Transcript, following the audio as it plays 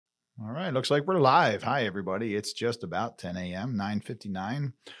All right, looks like we're live. Hi, everybody. It's just about 10 a.m.,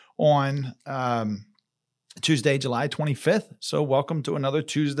 9:59 on Tuesday, July 25th. So welcome to another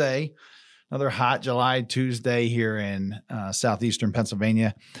Tuesday, another hot July Tuesday here in southeastern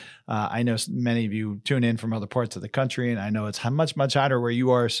Pennsylvania. I know many of you tune in from other parts of the country, and I know it's much, much hotter where you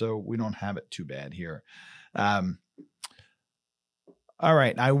are, so we don't have it too bad here. All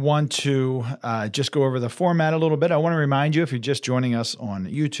right, I want to just go over the format a little bit. I want to remind you, if you're just joining us on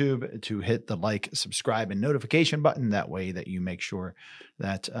YouTube, to hit the like, subscribe, and notification button. That way that you make sure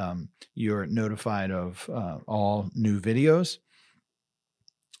that you're notified of all new videos.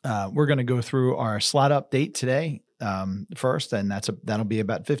 We're going to go through our slot update today first, and that'll be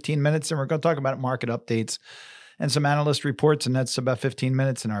about 15 minutes. And we're going to talk about market updates and some analyst reports, and that's about 15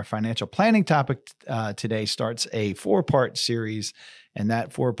 minutes. And our financial planning topic today starts a 4-part series, and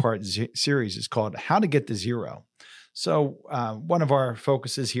that 4-part series is called How to Get to Zero. So one of our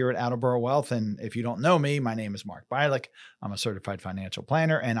focuses here at Attleboro Wealth, and if you don't know me, my name is Mark Bialik. I'm a certified financial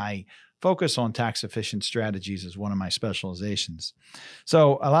planner, and I focus on tax-efficient strategies as one of my specializations.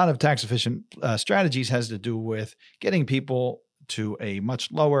 So a lot of tax-efficient strategies has to do with getting people to a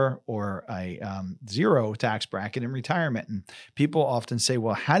much lower or a zero tax bracket in retirement. And people often say,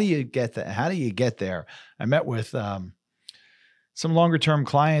 well, how do you get that? How do you get there? I met with some longer term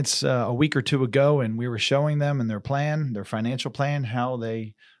clients a week or two ago, and we were showing them in their plan, their financial plan, how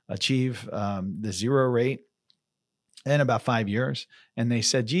they achieve the zero rate in about 5 years. And they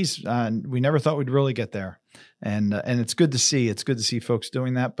said, geez, we never thought we'd really get there. And it's good to see. It's good to see folks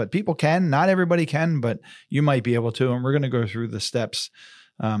doing that. But people can. Not everybody can, but you might be able to. And we're going to go through the steps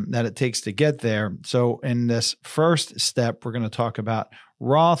that it takes to get there. So in this first step, we're going to talk about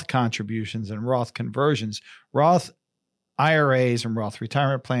Roth contributions and Roth conversions. Roth IRAs and Roth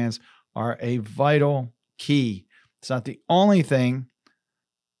retirement plans are a vital key. It's not the only thing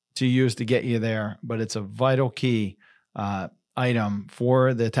to use to get you there, but it's a vital key item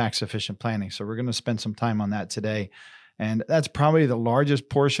for the tax efficient planning. So we're going to spend some time on that today. And that's probably the largest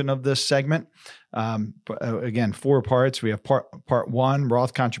portion of this segment. But again, 4 parts. We have part 1,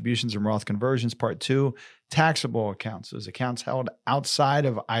 Roth contributions and Roth conversions. Part 2, taxable accounts. Those accounts held outside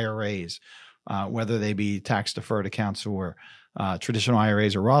of IRAs, whether they be tax deferred accounts or traditional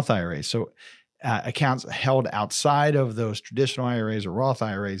IRAs or Roth IRAs. So accounts held outside of those traditional IRAs or Roth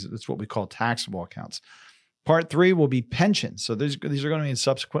IRAs, that's what we call taxable accounts. Part 3 will be pensions. So these are going to be in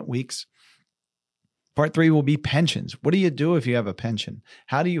subsequent weeks. Part 3 will be pensions. What do you do if you have a pension?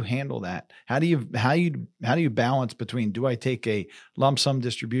 How do you handle that? How do you balance between, do I take a lump sum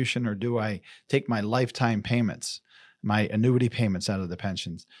distribution or do I take my lifetime payments, my annuity payments out of the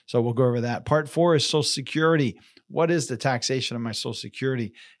pensions? So we'll go over that. Part 4 is Social Security. What is the taxation of my Social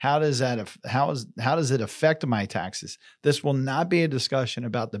Security? How does it affect my taxes? This will not be a discussion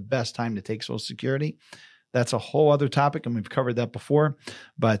about the best time to take Social Security. That's a whole other topic, and we've covered that before.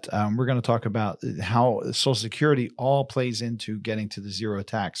 But we're going to talk about how Social Security all plays into getting to the zero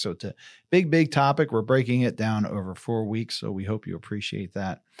tax. So it's a big, big topic. We're breaking it down over 4 weeks, so we hope you appreciate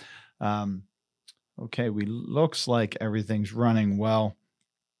that. Okay, looks like everything's running well.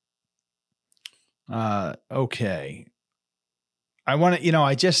 Okay. I want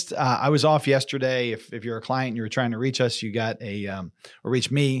to, I was off yesterday. If you're a client and you were trying to reach us, you got or reach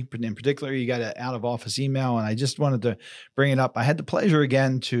me in particular, you got an out of office email. And I just wanted to bring it up. I had the pleasure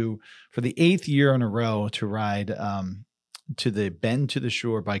again for the 8th year in a row to ride to the Bend to the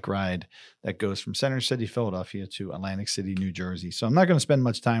Shore bike ride that goes from Center City, Philadelphia to Atlantic City, New Jersey. So I'm not going to spend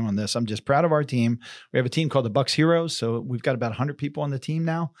much time on this. I'm just proud of our team. We have a team called the Bucks Heroes. So we've got about 100 people on the team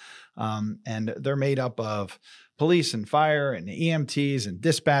now. And they're made up of police and fire and EMTs and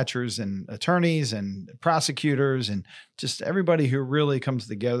dispatchers and attorneys and prosecutors and just everybody who really comes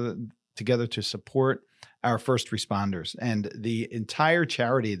together to support our first responders. And the entire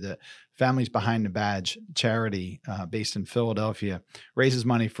charity, the Families Behind the Badge charity based in Philadelphia, raises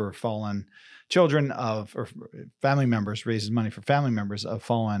money for fallen children or family members, raises money for family members of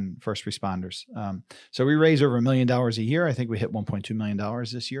fallen first responders. So we raise over $1 million a year. I think we hit $1.2 million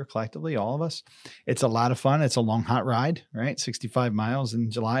this year collectively, all of us. It's a lot of fun. It's a long, hot ride, right? 65 miles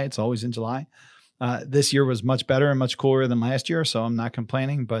in July. It's always in July. This year was much better and much cooler than last year, so I'm not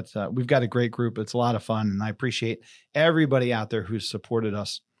complaining, but we've got a great group. It's a lot of fun, and I appreciate everybody out there who's supported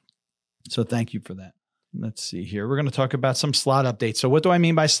us. So thank you for that. Let's see here. We're going to talk about some slot updates. So what do I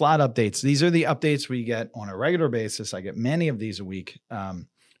mean by slot updates? These are the updates we get on a regular basis. I get many of these a week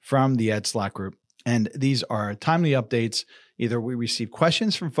from the Ed Slott Group, and these are timely updates. Either we receive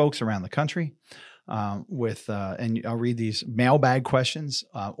questions from folks around the country and I'll read these mailbag questions,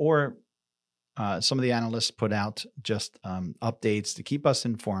 or some of the analysts put out just updates to keep us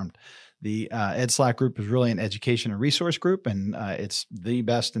informed. The Ed Slott group is really an education and resource group, and it's the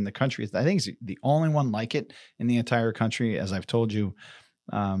best in the country. I think it's the only one like it in the entire country. As I've told you,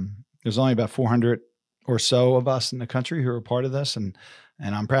 there's only about 400 or so of us in the country who are part of this, and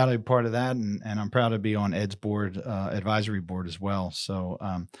I'm proud to be part of that, and I'm proud to be on Ed's board, advisory board as well. So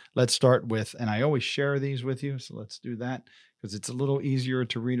let's start with, and I always share these with you, so let's do that because it's a little easier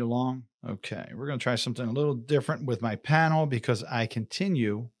to read along. Okay, we're going to try something a little different with my panel because I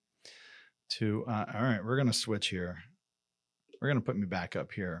continue to, all right, we're going to switch here. We're going to put me back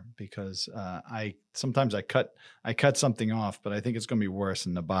up here because sometimes I cut something off, but I think it's going to be worse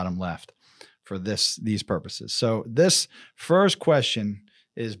in the bottom left for these purposes. So this first question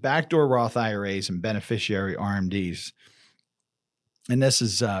is backdoor Roth IRAs and beneficiary RMDs. And this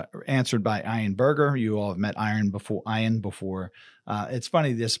is answered by Ian Berger. You all have met Ian before. It's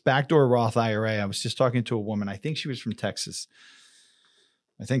funny, this backdoor Roth IRA, I was just talking to a woman, I think she was from Texas.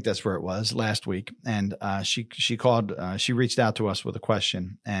 I think that's where it was last week. And she called, she reached out to us with a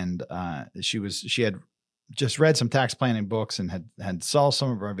question, and she had just read some tax planning books and had saw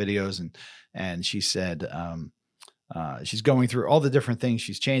some of our videos, and she said she's going through all the different things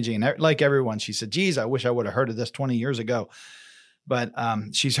she's changing. And like everyone, she said, geez, I wish I would have heard of this 20 years ago. But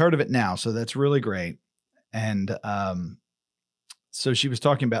she's heard of it now. So that's really great. And so she was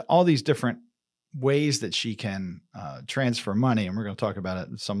talking about all these different ways that she can transfer money, and we're going to talk about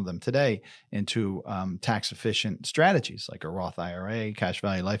it, some of them today, into tax efficient strategies like a Roth IRA, cash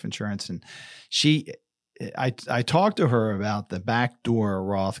value life insurance. And I talked to her about the backdoor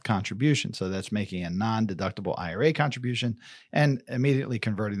Roth contribution. So that's making a non-deductible IRA contribution and immediately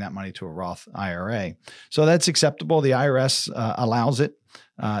converting that money to a Roth IRA. So that's acceptable. The IRS allows it.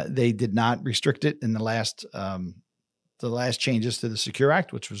 They did not restrict it in the last changes to the Secure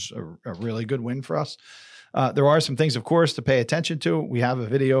Act, which was a really good win for us. There are some things, of course, to pay attention to. We have a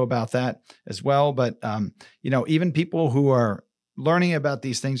video about that as well. But, even people who are learning about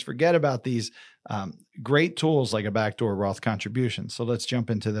these things forget about these great tools like a backdoor Roth contribution. So let's jump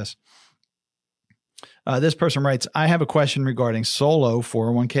into this. This person writes, I have a question regarding solo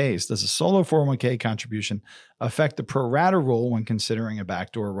 401ks. Does a solo 401k contribution affect the pro rata rule when considering a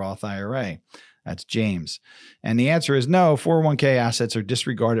backdoor Roth IRA? That's James. And the answer is no. 401k assets are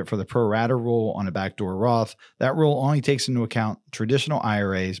disregarded for the pro rata rule on a backdoor Roth. That rule only takes into account traditional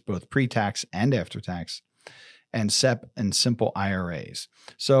IRAs, both pre-tax and after-tax, and SEP and simple IRAs.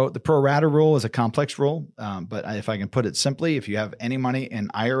 So the pro rata rule is a complex rule, but if I can put it simply, if you have any money in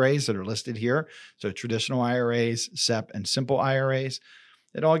IRAs that are listed here, so traditional IRAs, SEP, and simple IRAs,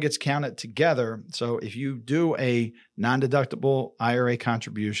 it all gets counted together. So if you do a non-deductible IRA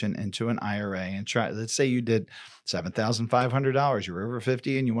contribution into an IRA and let's say you did $7,500, you're over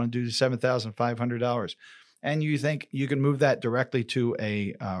 50 and you want to do $7,500, and you think you can move that directly to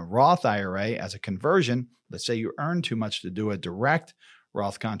a Roth IRA as a conversion. Let's say you earn too much to do a direct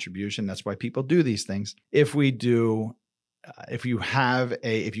Roth contribution. That's why people do these things. If you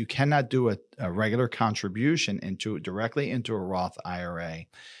cannot do a regular contribution directly into a Roth IRA,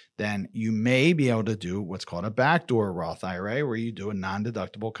 then you may be able to do what's called a backdoor Roth IRA, where you do a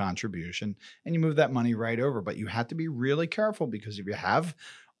non-deductible contribution and you move that money right over. But you have to be really careful, because if you have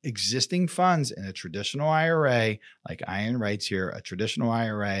existing funds in a traditional IRA, like Ian writes here, a traditional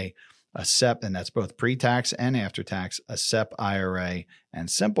IRA, a SEP, and that's both pre-tax and after-tax, a SEP IRA and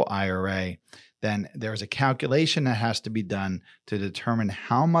simple IRA, then there's a calculation that has to be done to determine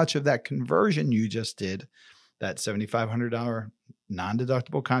how much of that conversion you just did, that $7,500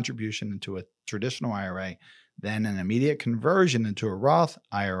 non-deductible contribution into a traditional IRA, then an immediate conversion into a Roth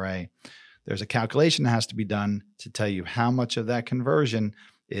IRA. There's a calculation that has to be done to tell you how much of that conversion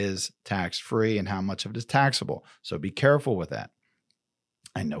is tax-free and how much of it is taxable. So be careful with that.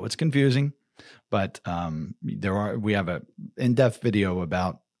 I know it's confusing, but we have an in-depth video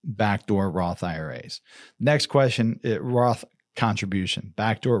about backdoor Roth IRAs. Next question, Roth contribution,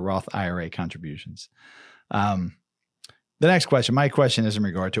 backdoor Roth IRA contributions. The next question, my question is in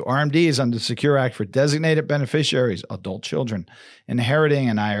regard to RMDs under the Secure Act for designated beneficiaries, adult children, inheriting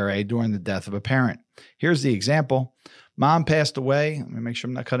an IRA during the death of a parent. Here's the example. Mom passed away. Let me make sure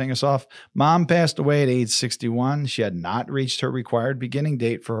I'm not cutting us off. Mom passed away at age 61. She had not reached her required beginning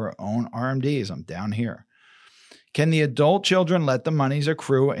date for her own RMDs. I'm down here. Can the adult children let the monies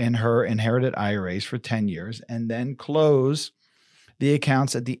accrue in her inherited IRAs for 10 years and then close the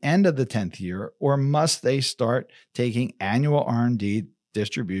accounts at the end of the 10th year, or must they start taking annual RMD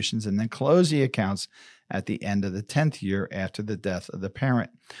distributions and then close the accounts at the end of the 10th year after the death of the parent?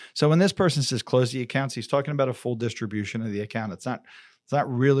 So when this person says close the accounts, he's talking about a full distribution of the account. It's It's not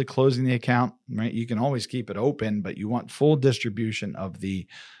really closing the account, right? You can always keep it open, but you want full distribution of the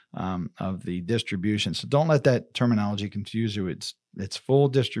distribution. So don't let that terminology confuse you. It's full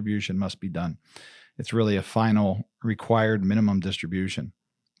distribution must be done. It's really a final required minimum distribution.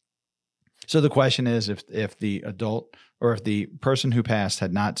 So the question is, if the adult or if the person who passed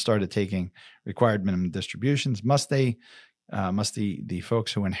had not started taking required minimum distributions, must the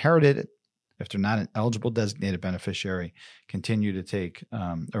folks who inherited it, if they're not an eligible designated beneficiary, continue to take,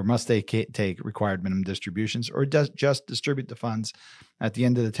 or must they take required minimum distributions, or just distribute the funds at the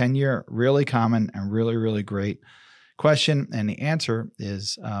end of the 10-year? Really common and really, really great question. And the answer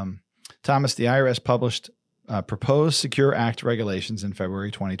is, Thomas, the IRS published proposed Secure Act regulations in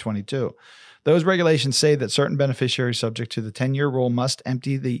February 2022. Those regulations say that certain beneficiaries subject to the 10-year rule must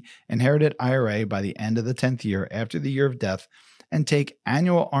empty the inherited IRA by the end of the 10th year after the year of death and take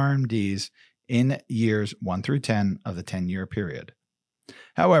annual RMDs in years 1 through 10 of the 10-year period.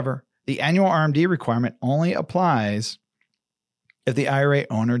 However, the annual RMD requirement only applies if the IRA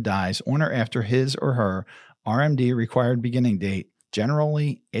owner dies on or after his or her RMD required beginning date,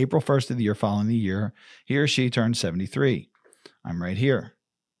 generally April 1st of the year following the year he or she turned 73. I'm right here.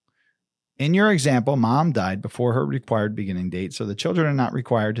 In your example, mom died before her required beginning date, so the children are not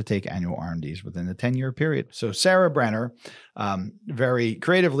required to take annual RMDs within the 10-year period. So Sarah Brenner very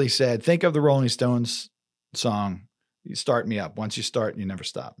creatively said, think of the Rolling Stones song, "You Start Me Up. Once you start, you never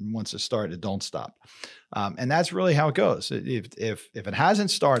stop. And once it started, it don't stop." And that's really how it goes. If it hasn't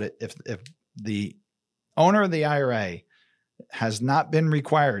started, if the owner of the IRA has not been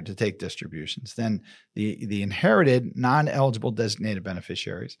required to take distributions, then the inherited non-eligible designated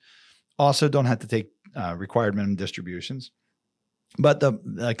beneficiaries also don't have to take required minimum distributions. But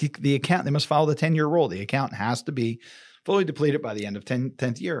the account, they must follow the 10-year rule. The account has to be fully depleted by the end of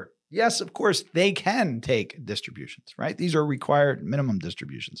 10th year. Yes, of course, they can take distributions, right? These are required minimum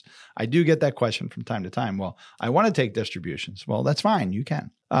distributions. I do get that question from time to time. Well, I want to take distributions. Well, that's fine. You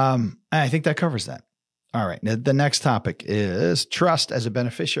can. I think that covers that. All right. Now, the next topic is trust as a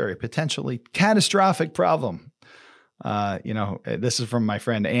beneficiary, potentially catastrophic problem. This is from my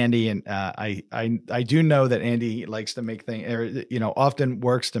friend Andy, and I do know that Andy likes to make things, often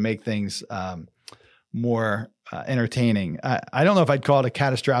works to make things more entertaining. I don't know if I'd call it a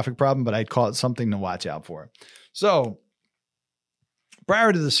catastrophic problem, but I'd call it something to watch out for. So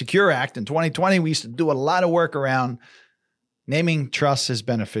prior to the Secure Act in 2020, we used to do a lot of work around naming trusts as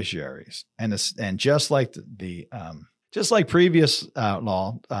beneficiaries, and just like just like previous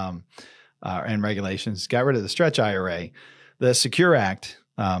law. And regulations, got rid of the stretch IRA, the Secure Act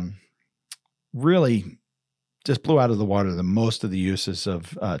really just blew out of the water the most of the uses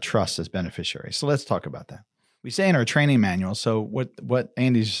of trusts as beneficiaries. So let's talk about that. We say in our training manual, so what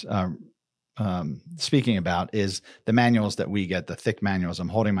Andy's speaking about is the manuals that we get, the thick manuals. I'm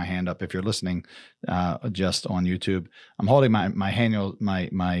holding my hand up. If you're listening just on YouTube, I'm holding my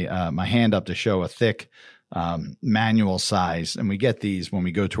hand up to show a thick manual size. And we get these when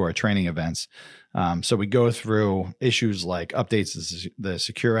we go to our training events. So we go through issues like updates to the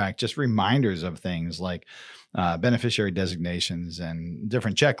Secure Act, just reminders of things like beneficiary designations and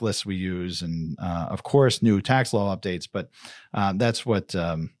different checklists we use. And of course, new tax law updates. But that's what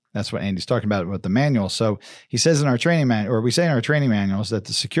Andy's talking about with the manual. So he says in our training manual, or we say in our training manuals, that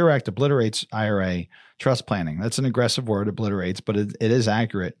the Secure Act obliterates IRA trust planning. That's an aggressive word, obliterates, but it is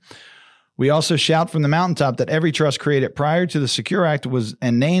accurate. We also shout from the mountaintop that every trust created prior to the Secure Act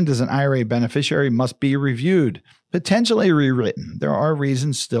and named as an IRA beneficiary must be reviewed, potentially rewritten. There are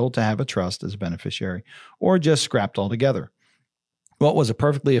reasons still to have a trust as a beneficiary, or just scrapped altogether. What was a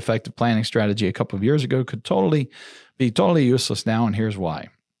perfectly effective planning strategy a couple of years ago could be totally useless now, and here's why.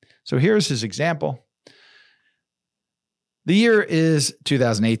 So here's his example. The year is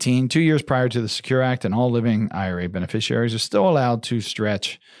 2018, 2 years prior to the Secure Act, and all living IRA beneficiaries are still allowed to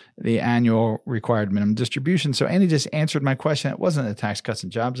stretch the annual required minimum distribution. So Andy just answered my question. It wasn't the Tax Cuts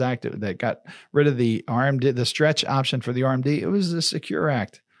and Jobs Act that got rid of the RMD, the stretch option for the RMD. It was the Secure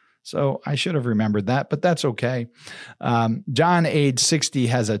Act. So I should have remembered that, but that's okay. John, age 60,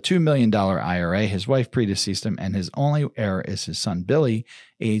 has a $2 million IRA. His wife predeceased him, and his only heir is his son, Billy,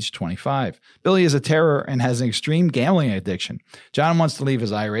 age 25. Billy is a terror and has an extreme gambling addiction. John wants to leave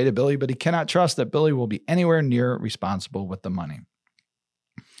his IRA to Billy, but he cannot trust that Billy will be anywhere near responsible with the money.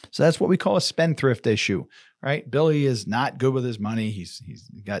 So that's what we call a spendthrift issue, right? Billy is not good with his money. He's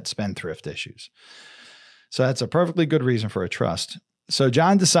got spendthrift issues. So that's a perfectly good reason for a trust. So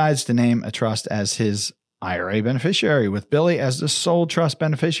John decides to name a trust as his IRA beneficiary with Billy as the sole trust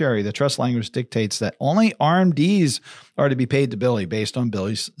beneficiary. The trust language dictates that only RMDs are to be paid to Billy based on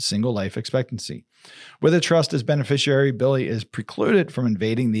Billy's single life expectancy. With a trust as beneficiary, Billy is precluded from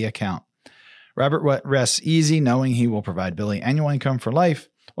invading the account. Robert rests easy knowing he will provide Billy annual income for life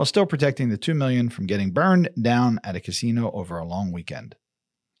while still protecting the $2 million from getting burned down at a casino over a long weekend.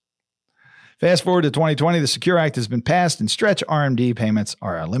 Fast forward to 2020, the Secure Act has been passed and stretch RMD payments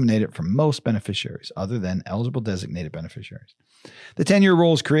are eliminated from most beneficiaries other than eligible designated beneficiaries. The 10-year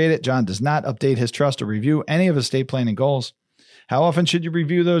rule is created. John does not update his trust or review any of his estate planning goals. How often should you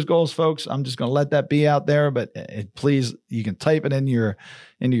review those goals, folks? I'm just going to let that be out there, but please, you can type it into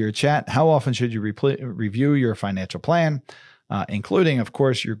your chat. How often should you review your financial plan, including, of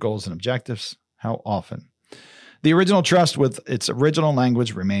course, your goals and objectives? How often? The original trust with its original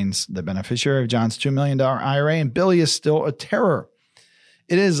language remains the beneficiary of John's $2 million IRA, and Billy is still a terror.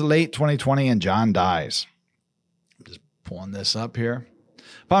 It is late 2020, and John dies. I'm just pulling this up here.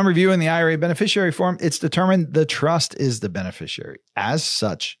 Upon reviewing the IRA beneficiary form, it's determined the trust is the beneficiary. As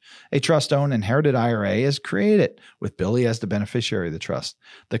such, a trust-owned inherited IRA is created with Billy as the beneficiary of the trust.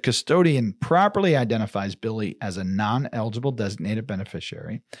 The custodian properly identifies Billy as a non-eligible designated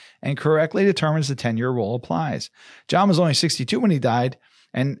beneficiary and correctly determines the 10-year rule applies. John was only 62 when he died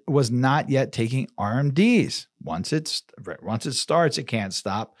and was not yet taking RMDs. Once it starts, it can't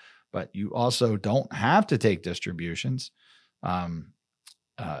stop, but you also don't have to take distributions.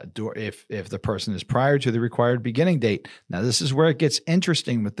 If the person is prior to the required beginning date. Now, this is where it gets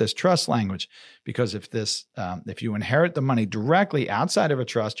interesting with this trust language, because if you inherit the money directly outside of a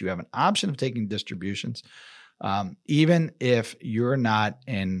trust, you have an option of taking distributions, even if you're not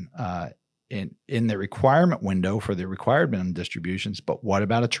in the requirement window for the required minimum distributions. But what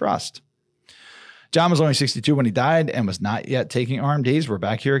about a trust? John was only 62 when he died and was not yet taking RMDs. We're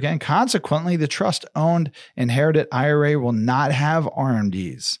back here again. Consequently, the trust-owned inherited IRA will not have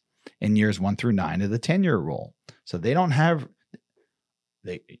RMDs in years 1 through 9 of the 10-year rule. So they don't have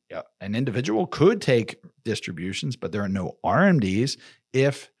an individual could take distributions, but there are no RMDs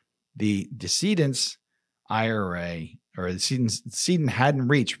if the decedent's IRA or the decedent hadn't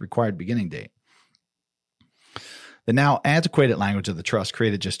reached required beginning date. The now antiquated language of the trust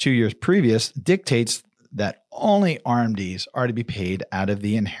created just 2 years previous dictates that only RMDs are to be paid out of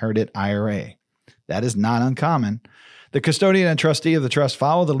the inherited IRA. That is not uncommon. The custodian and trustee of the trust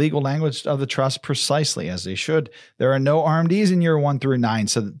follow the legal language of the trust precisely as they should. There are no RMDs in year 1 through 9.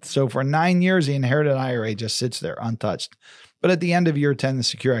 So for 9 years, the inherited IRA just sits there untouched. But at the end of year 10, the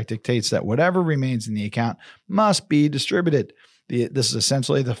Secure Act dictates that whatever remains in the account must be distributed. This is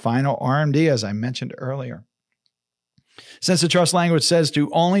essentially the final RMD, as I mentioned earlier. Since the trust language says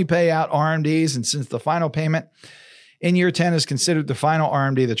to only pay out RMDs, and since the final payment in year 10 is considered the final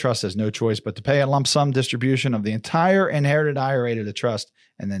RMD, the trust has no choice but to pay a lump sum distribution of the entire inherited IRA to the trust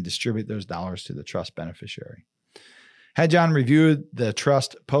and then distribute those dollars to the trust beneficiary. Had John reviewed the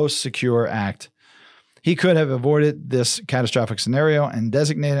Trust Post-Secure Act, he could have avoided this catastrophic scenario and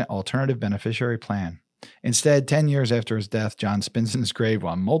designated an alternative beneficiary plan. Instead, 10 years after his death, John spins in his grave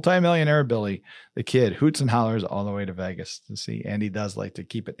while multimillionaire Billy, the kid, hoots and hollers all the way to Vegas to see. And he does like to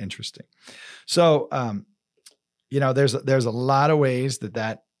keep it interesting. So, there's a lot of ways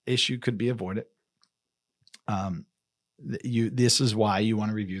that issue could be avoided. This is why you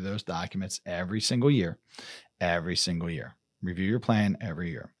want to review those documents every single year. Review your plan every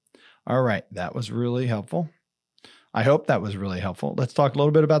year. All right. That was really helpful. I hope that was really helpful. Let's talk a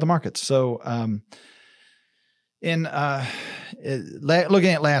little bit about the markets. So, looking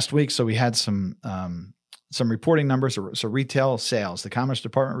at last week, so we had some reporting numbers. So retail sales, the Commerce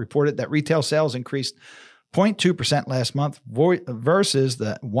Department reported that retail sales increased 0.2% last month versus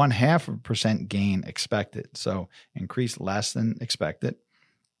the 0.5% gain expected. So increased less than expected.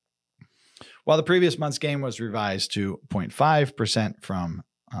 While the previous month's gain was revised to 0.5% from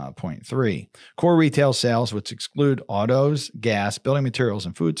 0.3. Core retail sales, which exclude autos, gas, building materials,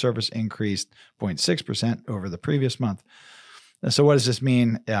 and food service, increased 0.6% over the previous month. So what does this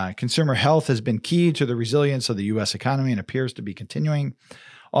mean? Consumer health has been key to the resilience of the U.S. economy and appears to be continuing.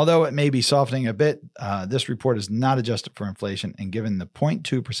 Although it may be softening a bit, this report is not adjusted for inflation, and given the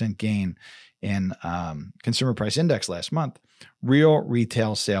 0.2% gain in consumer price index last month, real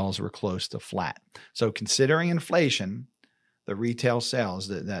retail sales were close to flat. So considering inflation, the retail sales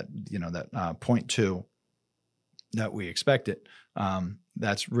that 0.2 that we expected,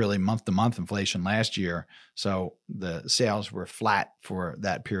 that's really month-to-month inflation last year. So the sales were flat for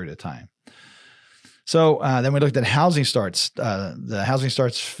that period of time. So then we looked at housing starts. The housing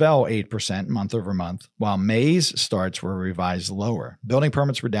starts fell 8% month over month, while May's starts were revised lower. Building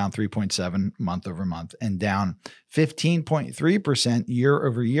permits were down 3.7 month over month and down 15.3% year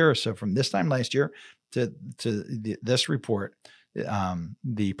over year. So from this time last year to this report,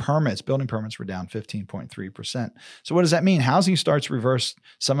 the building permits were down 15.3%. So what does that mean? Housing starts reversed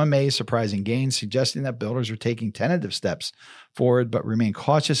some of May's surprising gains, suggesting that builders are taking tentative steps forward, but remain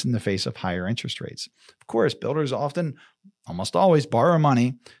cautious in the face of higher interest rates. Of course, builders almost always borrow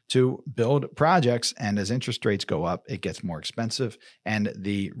money to build projects. And as interest rates go up, it gets more expensive and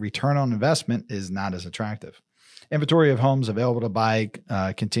the return on investment is not as attractive. Inventory of homes available to buy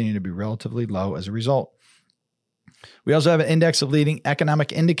continue to be relatively low as a result. We also have an index of leading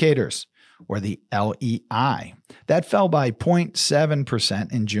economic indicators, or the LEI. That fell by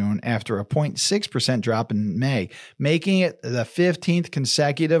 0.7% in June after a 0.6% drop in May, making it the 15th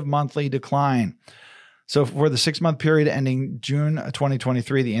consecutive monthly decline. So for the 6-month period ending June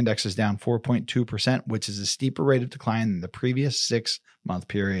 2023, the index is down 4.2%, which is a steeper rate of decline than the previous 6-month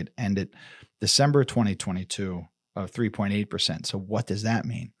period ended December 2022 of 3.8%. So what does that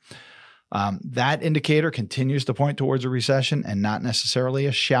mean? That indicator continues to point towards a recession and not necessarily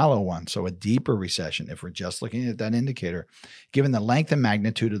a shallow one, so a deeper recession if we're just looking at that indicator, given the length and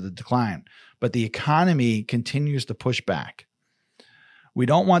magnitude of the decline. But the economy continues to push back. We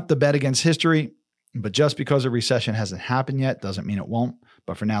don't want to bet against history, but just because a recession hasn't happened yet doesn't mean it won't.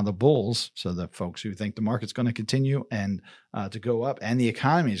 But for now, the bulls, so the folks who think the market's going to continue and to go up and the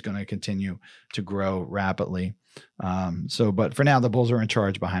economy is going to continue to grow rapidly. But for now, the bulls are in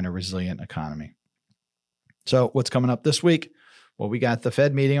charge behind a resilient economy. So what's coming up this week? Well, we got the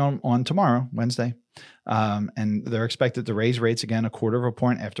Fed meeting on tomorrow, Wednesday, and they're expected to raise rates again 1/4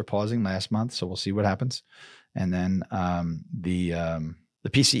 point after pausing last month. So we'll see what happens. And then the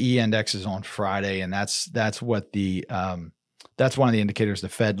PCE index is on Friday, and that's what that's one of the indicators the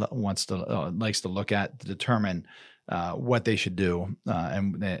Fed likes to look at to determine what they should do,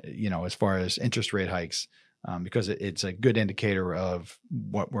 and as far as interest rate hikes, because it's a good indicator of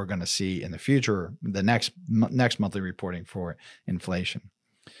what we're going to see in the future, the next monthly reporting for inflation.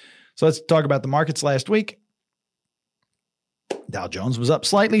 So let's talk about the markets last week. Dow Jones was up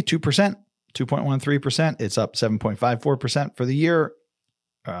slightly, 2%, 2.13%. It's up 7.54% for the year.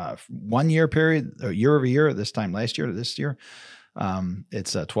 1 year period, year over year, this time last year to this year,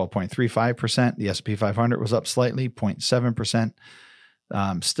 it's 12.35%. The S&P 500 was up slightly, 0.7%,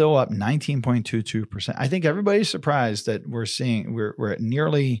 still up 19.22%. I think everybody's surprised that we're at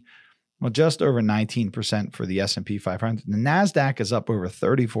nearly, just over 19% for the S&P 500. The NASDAQ is up over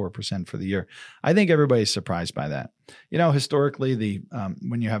 34% for the year. I think everybody's surprised by that. Historically,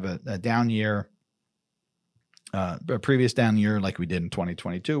 when you have a down year, a previous down year like we did in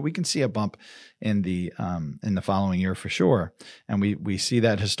 2022, we can see a bump in the following year for sure, and we see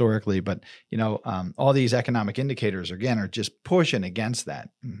that historically. But all these economic indicators again are just pushing against that.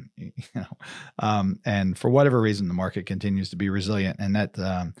 And for whatever reason, the market continues to be resilient, and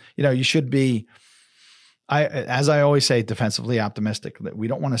that you should be. As I always say, defensively optimistic. That we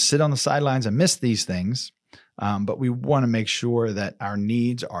don't want to sit on the sidelines and miss these things, but we want to make sure that our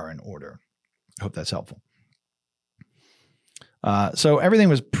needs are in order. I hope that's helpful. So everything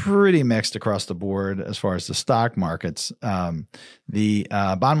was pretty mixed across the board as far as the stock markets. The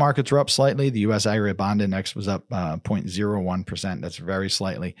bond markets were up slightly. The U.S. aggregate bond index was up 0.01%. That's very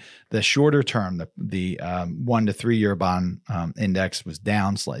slightly. The shorter term, the 1 to 3 year bond index was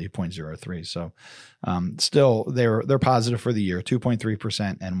down slightly, 0.03. So still they're positive for the year,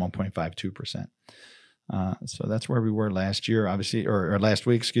 2.3% and 1.52%. So that's where we were last year, obviously, or last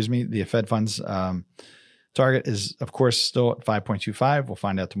week, excuse me. The Fed funds target is, of course, still at 5.25. We'll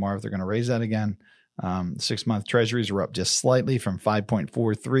find out tomorrow if they're going to raise that again. 6-month treasuries were up just slightly from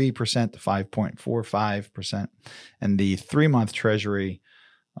 5.43% to 5.45%. And the 3-month treasury,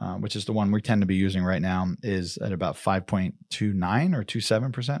 which is the one we tend to be using right now, is at about 5.29 or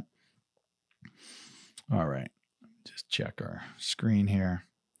 27%. All right. Just check our screen here.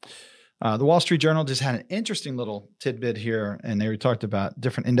 The Wall Street Journal just had an interesting little tidbit here, and they talked about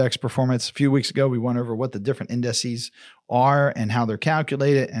different index performance. A few weeks ago, we went over what the different indices are and how they're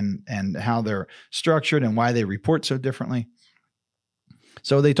calculated and how they're structured and why they report so differently.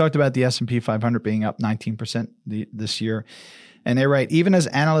 So they talked about the S&P 500 being up 19% this year. And they write, even as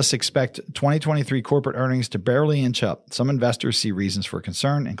analysts expect 2023 corporate earnings to barely inch up, some investors see reasons for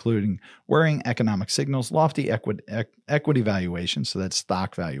concern, including worrying economic signals, lofty equity valuations, so that's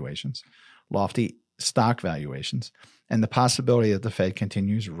stock valuations, lofty stock valuations, and the possibility that the Fed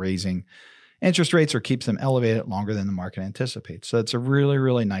continues raising interest rates or keeps them elevated longer than the market anticipates. So it's a really,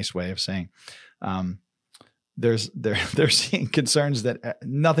 really nice way of saying they're seeing concerns that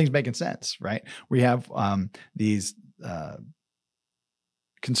nothing's making sense, right? We have these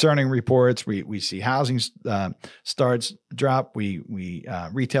concerning reports. We see housing starts drop. We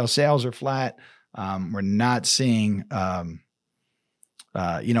retail sales are flat. We're not seeing,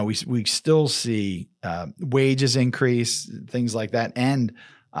 we still see wages increase, things like that, and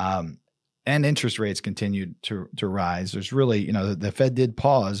interest rates continue to rise. There's really, the Fed did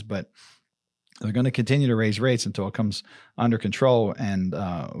pause, but they're going to continue to raise rates until it comes under control. And,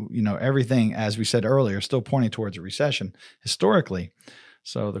 everything, as we said earlier, is still pointing towards a recession historically.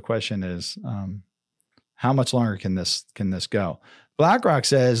 So the question is, how much longer can this go? BlackRock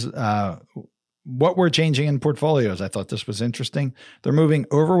says, what we're changing in portfolios. I thought this was interesting. They're moving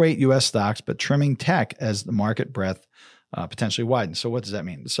overweight U.S. stocks, but trimming tech as the market breadth potentially widens. So what does that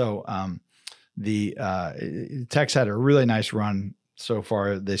mean? So the tech's had a really nice run so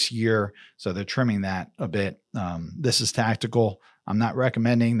far this year. So they're trimming that a bit. This is tactical. I'm not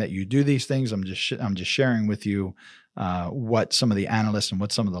recommending that you do these things. I'm just sharing with you what some of the analysts and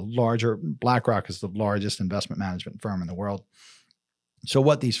what some of the larger, BlackRock is the largest investment management firm in the world. So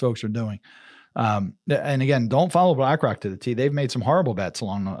what these folks are doing. And again, don't follow BlackRock to the T. They've made some horrible bets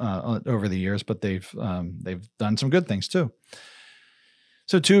along over the years, but they've done some good things too.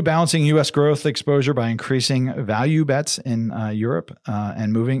 So 2, balancing U.S. growth exposure by increasing value bets in Europe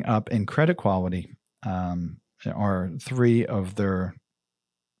and moving up in credit quality are 3 of their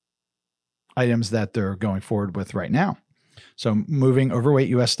items that they're going forward with right now. So moving overweight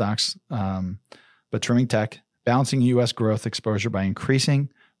U.S. stocks, but trimming tech, balancing U.S. growth exposure by increasing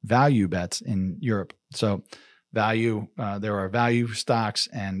value bets in Europe. So value, there are value stocks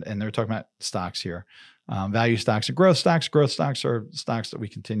and they're talking about stocks here. Value stocks and growth stocks. Growth stocks are stocks that we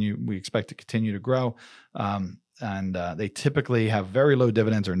expect to continue to grow. And they typically have very low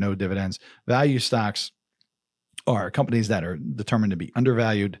dividends or no dividends. Value stocks are companies that are determined to be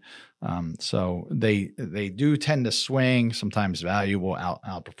undervalued. So they do tend to swing. Sometimes value will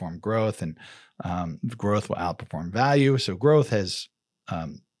outperform growth and growth will outperform value. So growth has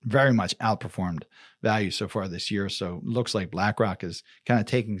very much outperformed value so far this year. So it looks like BlackRock is kind of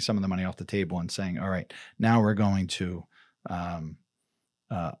taking some of the money off the table and saying, all right, now we're going to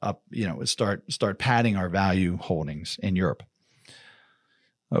start padding our value holdings in Europe.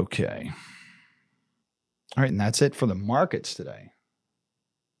 Okay. All right. And that's it for the markets today.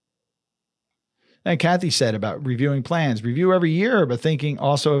 And Kathy said about reviewing plans, review every year, but thinking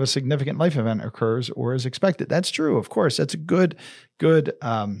also if a significant life event occurs or is expected. That's true. Of course, that's a good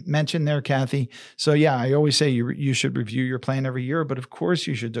mention there, Kathy. So yeah, I always say you should review your plan every year, but of course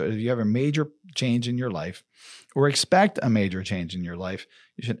you should do it. If you have a major change in your life or expect a major change in your life,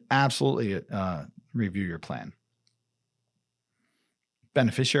 you should absolutely review your plan.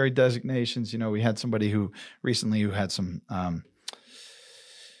 Beneficiary designations. We had somebody who had some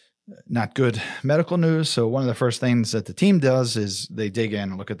not good medical news. So one of the first things that the team does is they dig in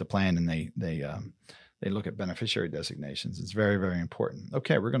and look at the plan and they look at beneficiary designations. It's very, very important.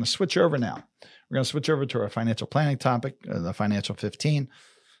 Okay, we're going to switch over now. We're going to switch over to our financial planning topic, the Financial 15.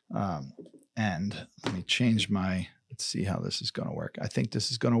 And let me change let's see how this is going to work. I think this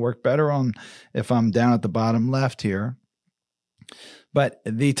is going to work better if I'm down at the bottom left here. But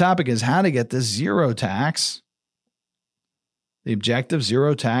the topic is how to get this zero tax. The objective,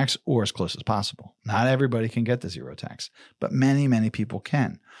 zero tax, or as close as possible. Not everybody can get the zero tax, but many, many people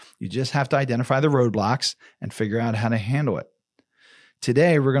can. You just have to identify the roadblocks and figure out how to handle it.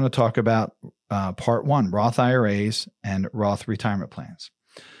 Today, we're going to talk about part 1, Roth IRAs and Roth retirement plans.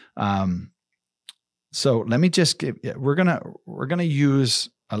 So let me just we're going to use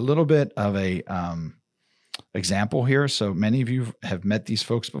a little bit of a example here. So many of you have met these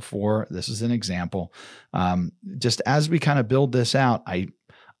folks before. This is an example. Just as we kind of build this out, I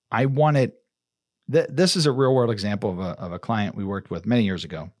wanted this is a real world example of a client we worked with many years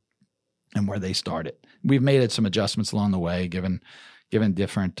ago and where they started. We've made some adjustments along the way, given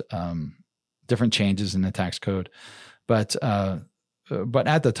different changes in the tax code. But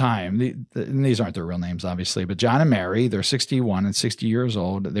at the time, these aren't their real names, obviously, but John and Mary, they're 61 and 60 years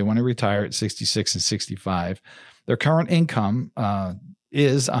old. They want to retire at 66 and 65. Their current income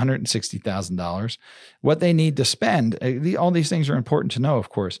is $160,000. What they need to spend, all these things are important to know, of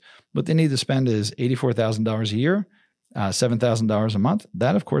course. What they need to spend is $84,000 a year, $7,000 a month.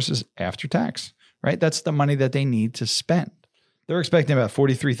 That, of course, is after tax, right? That's the money that they need to spend. They're expecting about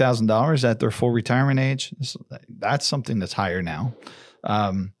 $43,000 at their full retirement age. That's something that's higher now.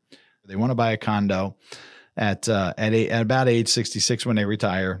 They want to buy a condo at about age 66 when they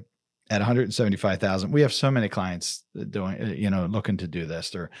retire. at 175,000. We have so many clients doing, looking to do this.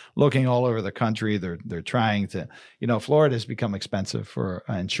 They're looking all over the country. They're trying to, Florida has become expensive for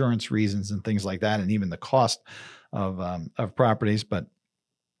insurance reasons and things like that, and even the cost of properties. But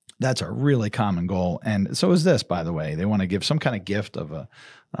that's a really common goal. And so is this, by the way. They want to give some kind of gift of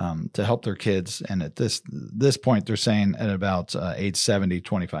to help their kids. And at this point, they're saying at about age 70,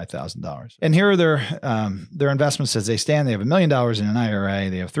 $25,000. And here are their investments as they stand. They have $1 million in an IRA.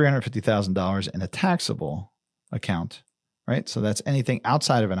 They have $350,000 in a taxable account, right? So that's anything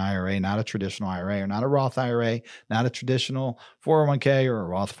outside of an IRA, not a traditional IRA or not a Roth IRA, not a traditional 401k or a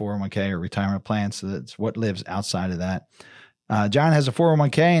Roth 401k or retirement plan. So that's what lives outside of that. John has a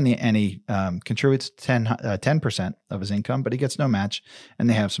 401k and he contributes 10% of his income, but he gets no match. And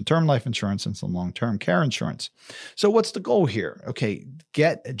they have some term life insurance and some long-term care insurance. So what's the goal here? Okay,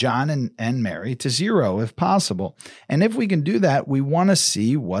 get John and Mary to zero if possible. And if we can do that, we want to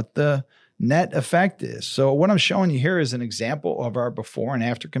see what the net effect is. So what I'm showing you here is an example of our before and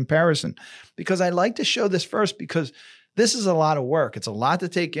after comparison, because I like to show this first because this is a lot of work. It's a lot to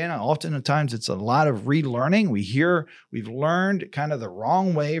take in. Oftentimes, it's a lot of relearning. We've learned kind of the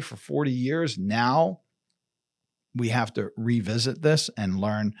wrong way for 40 years. Now we have to revisit this and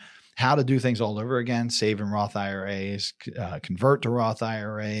learn how to do things all over again, save in Roth IRAs, convert to Roth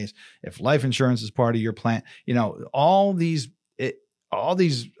IRAs, if life insurance is part of your plan, all these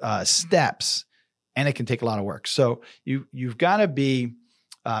steps, and it can take a lot of work. So you've got to be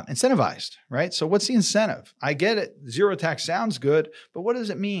incentivized, right? So what's the incentive? I get it. Zero tax sounds good, but what does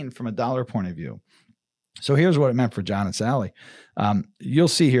it mean from a dollar point of view? So here's what it meant for John and Sally. You'll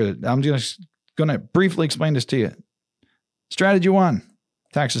see here, I'm just going to briefly explain this to you. Strategy 1,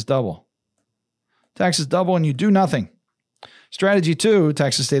 taxes double. Taxes double and you do nothing. Strategy 2,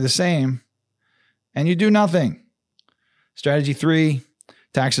 taxes stay the same and you do nothing. Strategy 3,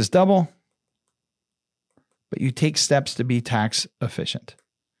 taxes double, but you take steps to be tax efficient.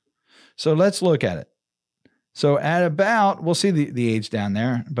 So let's look at it. So at about, we'll see the age down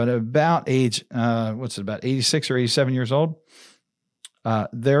there, but about age, about 86 or 87 years old,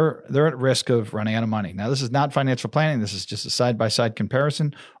 they're at risk of running out of money. Now, this is not financial planning. This is just a side-by-side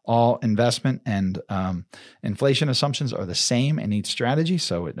comparison. All investment and inflation assumptions are the same in each strategy,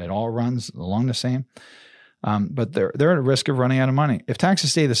 so it all runs along the same. But they're at risk of running out of money. If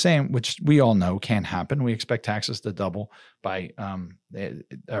taxes stay the same, which we all know can happen, we expect taxes to double by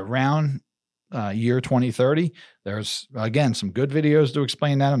around year 2030. There's, again, some good videos to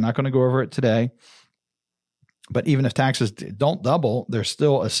explain that. I'm not going to go over it today. But even if taxes don't double, there's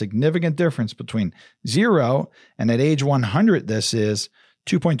still a significant difference between zero and at age 100, this is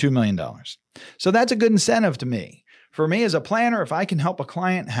 $2.2 million. So that's a good incentive to me. For me as a planner, if I can help a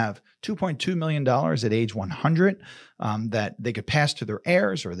client have $2.2 million at age 100 that they could pass to their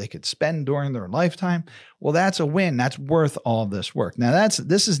heirs or they could spend during their lifetime, well, that's a win. That's worth all this work. Now,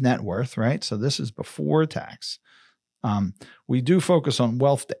 this is net worth, right? So this is before tax. We do focus on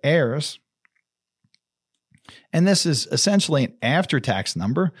wealth to heirs. And this is essentially an after-tax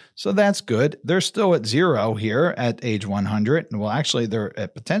number, so that's good. They're still at zero here at age 100. Well, actually, they're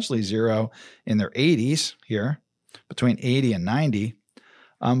at potentially zero in their 80s here, between 80 and 90.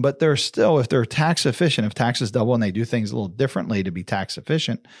 But they're still, if they're tax efficient, if taxes double and they do things a little differently to be tax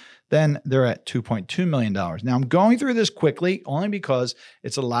efficient, then they're at $2.2 million. Now, I'm going through this quickly only because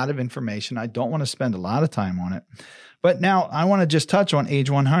it's a lot of information. I don't want to spend a lot of time on it. But now I want to just touch on age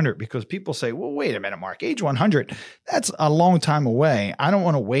 100 because people say, well, wait a minute, Mark, age 100, that's a long time away. I don't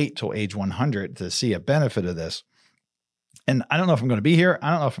want to wait till age 100 to see a benefit of this. And I don't know if I'm going to be here. I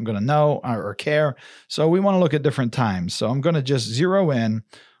don't know if I'm going to know or care. So we want to look at different times. So I'm going to just zero in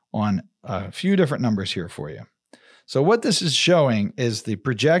on a few different numbers here for you. So what this is showing is the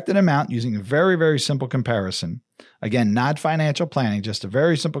projected amount using a very, very simple comparison. Again, not financial planning, just a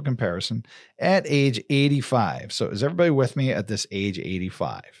very simple comparison at age 85. So is everybody with me at this age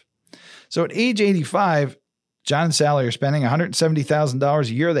 85? So at age 85, John and Sally are spending $170,000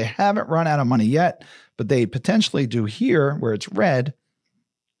 a year. They haven't run out of money yet, but they potentially do here where it's red.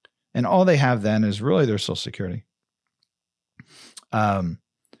 And all they have then is really their Social Security.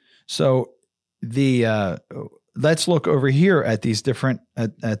 So let's look over here at these different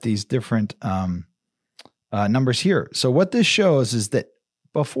numbers here. So what this shows is that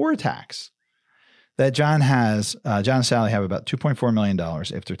before tax, that John and Sally have about $2.4 million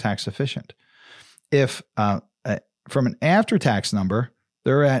if they're tax efficient. If from an after-tax number,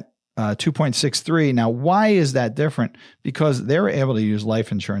 they're at 2.63. Now, why is that different? Because they're able to use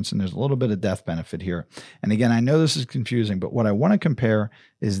life insurance and there's a little bit of death benefit here. And again, I know this is confusing, but what I want to compare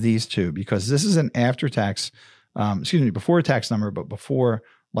is these two because this is an after-tax, before tax number, but before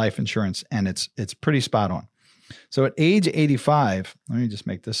life insurance, and it's pretty spot on. So at age 85, let me just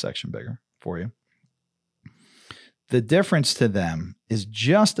make this section bigger for you. The difference to them is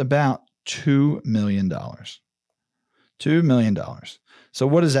just about $2 million. $2 million. So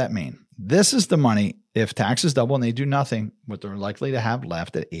what does that mean? This is the money, if taxes double and they do nothing, what they're likely to have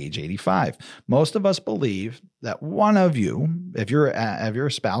left at age 85. Most of us believe that one of you, if you're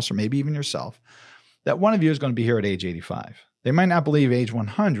a spouse or maybe even yourself, that one of you is going to be here at age 85. They might not believe age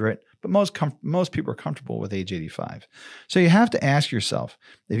 100, but most people are comfortable with age 85. So you have to ask yourself,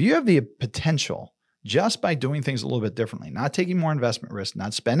 if you have the potential just by doing things a little bit differently, not taking more investment risk,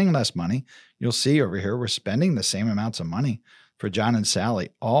 not spending less money, you'll see over here, we're spending the same amounts of money for John and Sally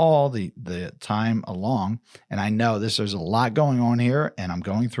all the time along. And I know there's a lot going on here, and I'm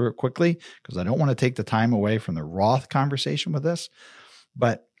going through it quickly because I don't want to take the time away from the Roth conversation with this.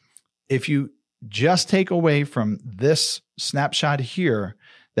 But if you just take away from this snapshot here,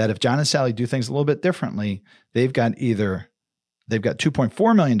 that if John and Sally do things a little bit differently, they've got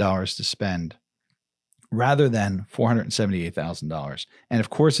 $2.4 million to spend rather than $478,000. And of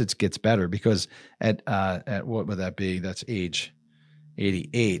course it gets better because at what would that be? That's age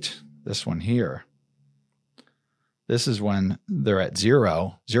 88. This one here. This is when they're at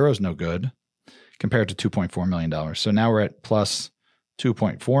zero. Zero is no good compared to $2.4 million. So now we're at plus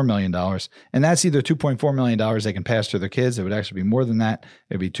 $2.4 million. And that's either $2.4 million they can pass to their kids. It would actually be more than that.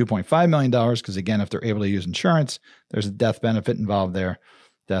 It would be $2.5 million because, again, if they're able to use insurance, there's a death benefit involved there.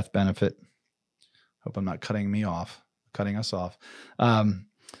 Death benefit. Hope I'm not cutting us off.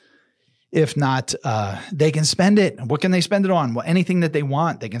 If not, they can spend it. What can they spend it on? Well, anything that they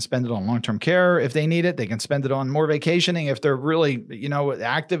want. They can spend it on long-term care if they need it. They can spend it on more vacationing if they're really,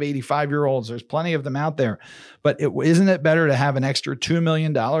 active 85-year-olds. There's plenty of them out there. But isn't it better to have an extra $2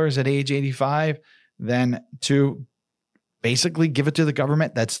 million at age 85 than to basically give it to the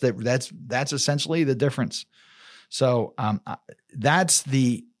government? That's essentially the difference. So that's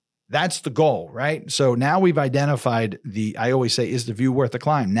the goal, right? So now we've identified I always say, is the view worth the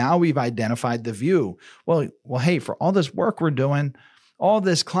climb? Now we've identified the view. Well, hey, for all this work we're doing, all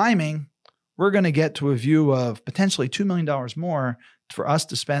this climbing, we're going to get to a view of potentially $2 million more for us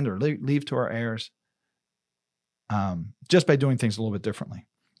to spend or leave to our heirs just by doing things a little bit differently.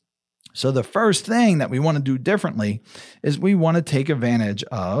 So the first thing that we want to do differently is we want to take advantage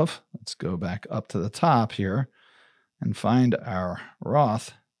of, let's go back up to the top here and find our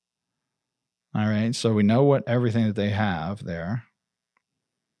Roth. All right, so we know everything that they have there.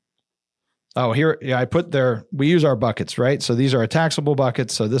 Oh, here, yeah, I put we use our buckets, right? So these are our taxable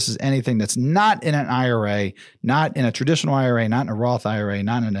buckets. So this is anything that's not in an IRA, not in a traditional IRA, not in a Roth IRA,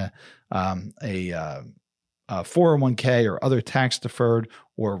 not in a 401k or other tax deferred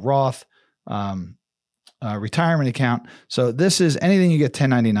or Roth retirement account. So this is anything you get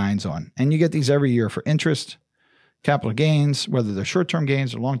 1099s on. And you get these every year for interest, capital gains, whether they're short-term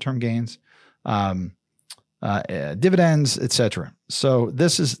gains or long-term gains, dividends, etc. So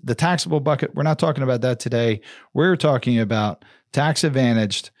this is the taxable bucket. We're not talking about that today. We're talking about tax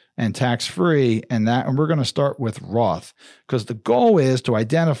advantaged and tax free, and we're going to start with Roth because the goal is to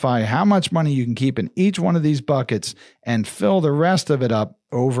identify how much money you can keep in each one of these buckets and fill the rest of it up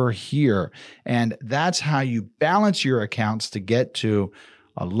over here. And that's how you balance your accounts to get to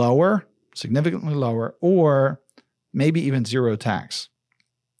a lower, significantly lower, or maybe even zero tax.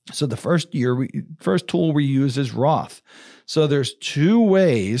 So the first tool we use is Roth. So there's two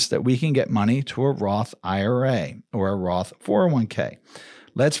ways that we can get money to a Roth IRA or a Roth 401k.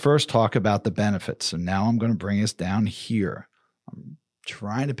 Let's first talk about the benefits. So now I'm going to bring us down here. I'm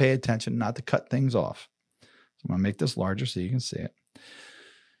trying to pay attention not to cut things off. So I'm going to make this larger so you can see it.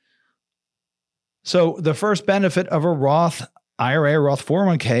 So the first benefit of a Roth IRA or Roth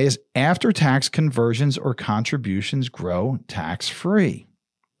 401k is after-tax conversions or contributions grow tax-free.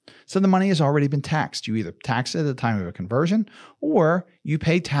 So the money has already been taxed. You either tax it at the time of a conversion or you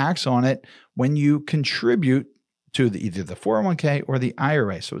pay tax on it when you contribute to either the 401k or the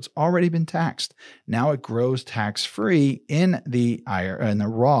IRA. So it's already been taxed. Now it grows tax-free in the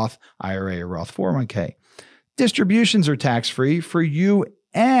Roth IRA or Roth 401k. Distributions are tax-free for you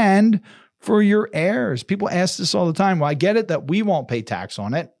and for your heirs. People ask this all the time. Well, I get it that we won't pay tax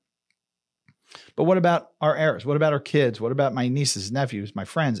on it. But what about our heirs? What about our kids? What about my nieces, nephews, my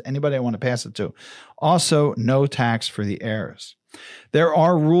friends, anybody I want to pass it to? Also, no tax for the heirs. There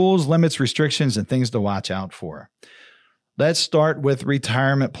are rules, limits, restrictions, and things to watch out for. Let's start with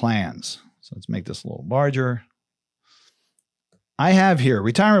retirement plans. So let's make this a little larger. I have here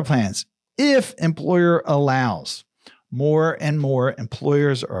retirement plans if employer allows. more and more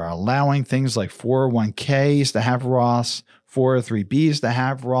employers are allowing things like 401ks to have Roths, 403bs to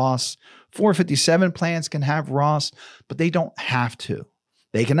have Roths, 457 plans can have Roths, but they don't have to.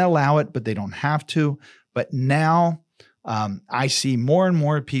 They can allow it, but they don't have to. But now I see more and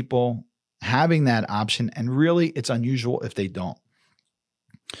more people having that option, and really it's unusual if they don't.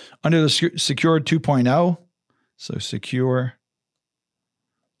 Under the Secure 2.0, so Secure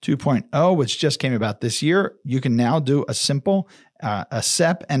 2.0, which just came about this year, you can now do a simple, a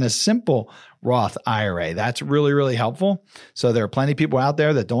SEP and a simple Roth IRA. That's really, really helpful. So there are plenty of people out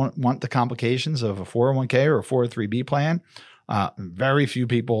there that don't want the complications of a 401k or a 403b plan. Very few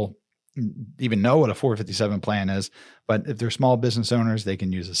people even know what a 457 plan is, but if they're small business owners, they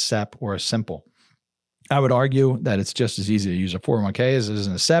can use a SEP or a simple. I would argue that it's just as easy to use a 401k as it is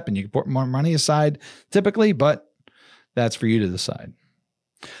in a SEP, and you can put more money aside typically, but that's for you to decide.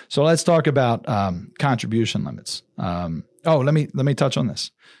 So let's talk about contribution limits. Let me touch on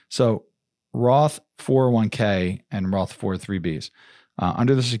this. So Roth 401k and Roth 403bs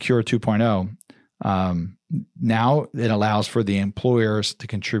under the Secure 2.0, now it allows for the employers to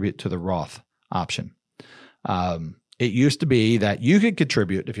contribute to the Roth option. It used to be that you could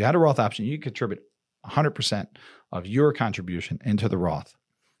contribute, if you had a Roth option, you could contribute 100% of your contribution into the Roth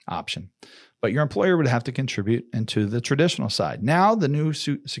option, but your employer would have to contribute into the traditional side. Now, the new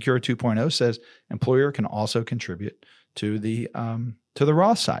Secure 2.0 says employer can also contribute to the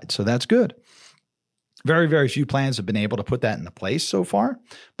Roth side. So that's good. Very, very few plans have been able to put that into place so far,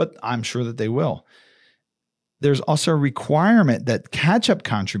 but I'm sure that they will. There's also a requirement that catch-up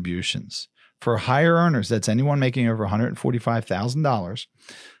contributions for higher earners, that's anyone making over $145,000,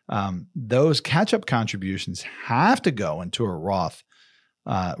 those catch-up contributions have to go into a Roth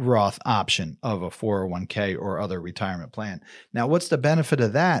option of a 401k or other retirement plan. Now, what's the benefit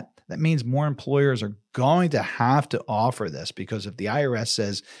of that? That means more employers are going to have to offer this, because if the IRS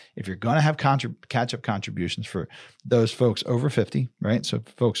says if you're going to have catch-up contributions for those folks over 50, right? So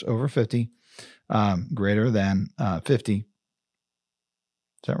folks over 50, greater than 50.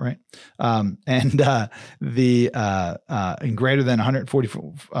 Is that right? And greater than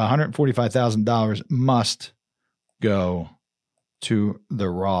 $145,000 must go to the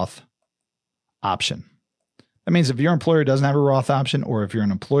Roth option. That means if your employer doesn't have a Roth option, or if you're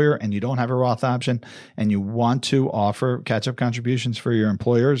an employer and you don't have a Roth option and you want to offer catch-up contributions for your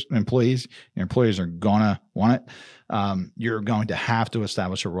employees, your employees are going to want it, you're going to have to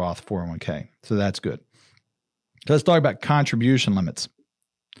establish a Roth 401k. So that's good. So let's talk about contribution limits.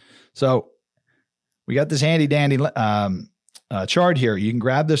 So we got this handy dandy chart here. You can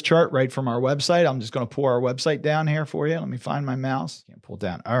grab this chart right from our website. I'm just going to pull our website down here for you. Let me find my mouse. Can't pull it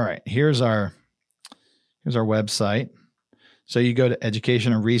down. All right. Here's our website. So you go to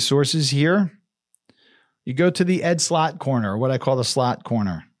education and resources here. You go to the Ed Slott corner, or what I call the Slott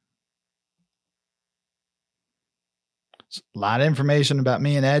corner. A lot of information about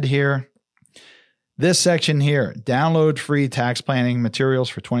me and Ed here. This section here, download free tax planning materials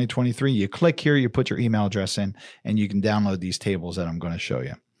for 2023. You click here, you put your email address in, and you can download these tables that I'm going to show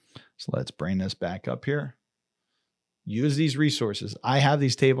you. So let's bring this back up here. Use these resources. I have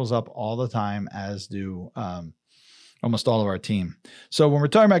these tables up all the time, as do almost all of our team. So when we're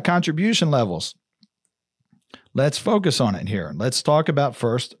talking about contribution levels, let's focus on it here. Let's talk about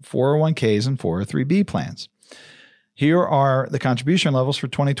first 401ks and 403b plans. Here are the contribution levels for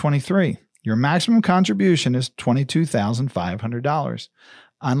 2023. Your maximum contribution is $22,500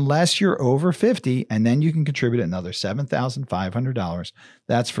 unless you're over 50, and then you can contribute another $7,500.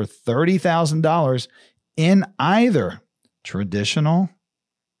 That's for $30,000 in either traditional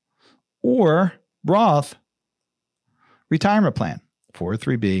or Roth retirement plan,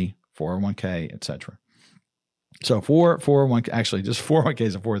 403b, 401k, etc. So for 401k, actually just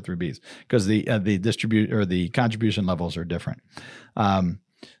 401ks and 403bs, because the contribution levels are different.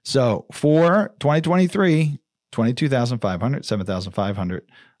 So for 2023, $22,500, $7,500.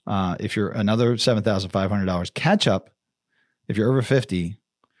 If you're another $7,500 catch up, if you're over 50,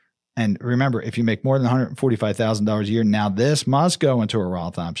 and remember, if you make more than $145,000 a year, now this must go into a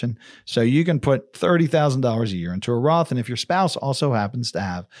Roth option. So you can put $30,000 a year into a Roth. And if your spouse also happens to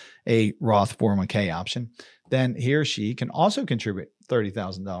have a Roth 401k option, then he or she can also contribute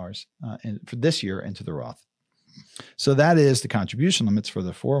 $30,000 for this year into the Roth. So that is the contribution limits for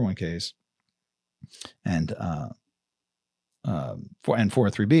the 401ks and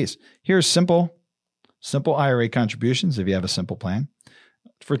 403bs. Here's simple IRA contributions if you have a simple plan.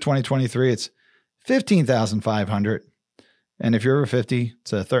 For 2023, it's $15,500, and if you're over 50,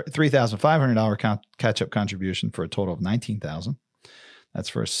 it's a $3,500 catch-up contribution for a total of $19,000. That's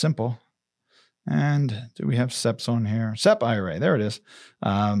for a simple. And do we have SEPs on here? SEP IRA, there it is.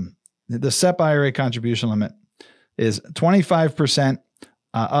 The SEP IRA contribution limit is 25%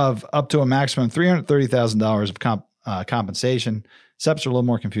 of up to a maximum $330,000 of compensation. SEPs are a little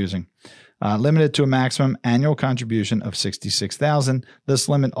more confusing. Limited to a maximum annual contribution of $66,000. This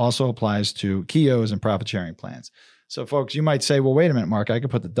limit also applies to KEOs and profit sharing plans. So, folks, you might say, well, wait a minute, Mark, I could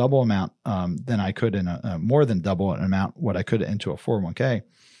put the double amount than I could in more than double an amount what I could into a 401k.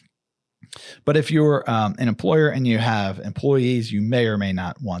 But if you're an employer and you have employees, you may or may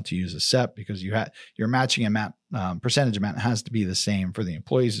not want to use a SEP because your matching amount, percentage amount has to be the same for the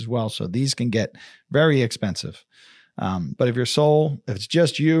employees as well. So these can get very expensive. But if if it's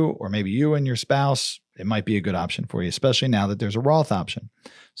just you or maybe you and your spouse, it might be a good option for you, especially now that there's a Roth option.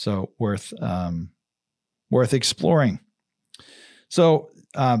 So worth exploring. So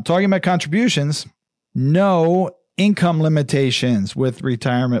talking about contributions, no income limitations with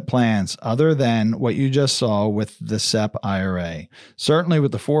retirement plans other than what you just saw with the SEP IRA. Certainly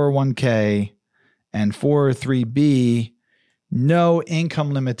with the 401k and 403b, no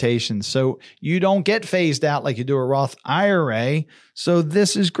income limitations. So you don't get phased out like you do a Roth IRA. So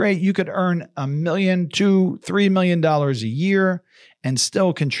this is great. You could earn $1 million to $3 million a year and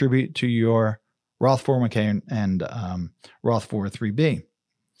still contribute to your Roth 401k and Roth 403b.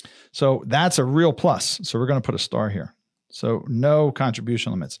 So that's a real plus. So we're going to put a star here. So no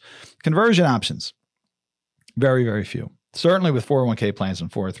contribution limits. Conversion options, very, very few. Certainly with 401k plans and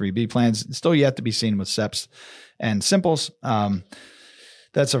 403b plans, still yet to be seen with SEPs and simples.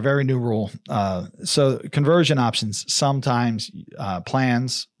 That's a very new rule. So conversion options, sometimes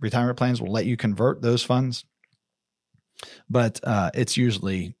retirement plans will let you convert those funds, but it's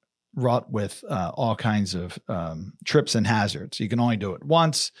usually wrought with all kinds of trips and hazards. You can only do it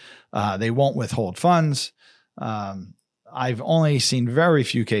once. They won't withhold funds. I've only seen very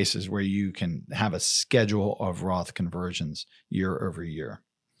few cases where you can have a schedule of Roth conversions year over year.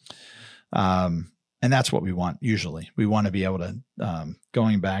 And that's what we want usually. We want to be able to,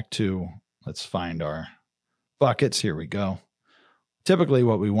 going back to, let's find our buckets. Here we go. Typically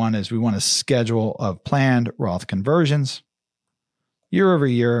what we want is we want a schedule of planned Roth conversions year over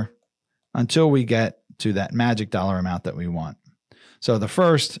year until we get to that magic dollar amount that we want. So the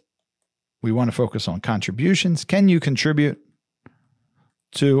first, we want to focus on contributions. Can you contribute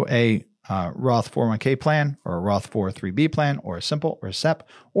to a Roth 401k plan or a Roth 403b plan or a simple or a SEP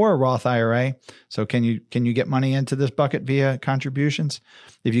or a Roth IRA? So can you get money into this bucket via contributions?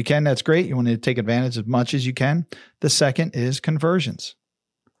 If you can, that's great. You want to take advantage as much as you can. The second is conversions.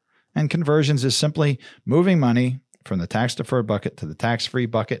 And conversions is simply moving money from the tax-deferred bucket to the tax-free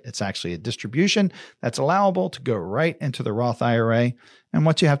bucket. It's actually a distribution that's allowable to go right into the Roth IRA. And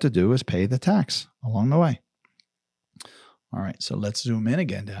what you have to do is pay the tax along the way. All right, so let's zoom in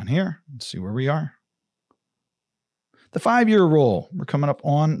again down here and see where we are. The 5-year rule. We're coming up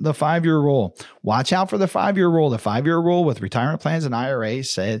on the 5-year rule. Watch out for the 5-year rule. The 5-year rule with retirement plans and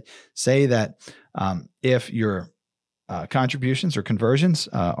IRAs say that if your contributions or conversions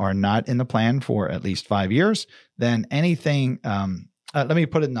are not in the plan for at least 5 years, then anything, let me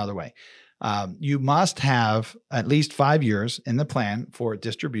put it another way. You must have at least 5 years in the plan for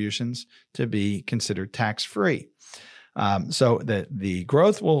distributions to be considered tax-free. So the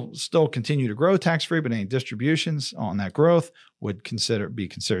growth will still continue to grow tax-free, but any distributions on that growth would be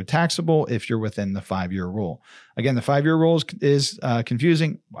considered taxable if you're within the 5-year rule. Again, the 5-year rule is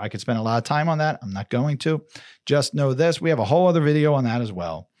confusing. I could spend a lot of time on that. I'm not going to. Just know this. We have a whole other video on that as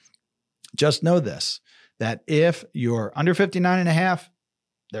well. Just know this, that if you're under 59 and a half,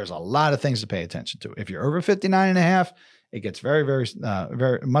 there's a lot of things to pay attention to. If you're over 59 and a half, it gets very, very,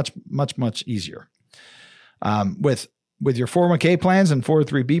 very much easier. With your 401k plans and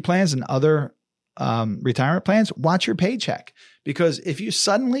 403b plans and other retirement plans, watch your paycheck. Because if you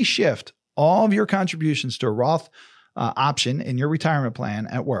suddenly shift all of your contributions to a Roth option in your retirement plan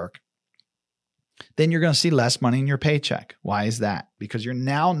at work, then you're going to see less money in your paycheck. Why is that? Because you're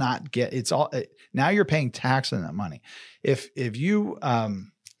now now you're paying tax on that money. If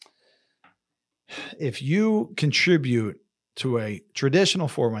you contribute to a traditional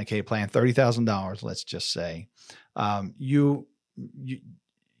 401k plan, $30,000, let's just say, you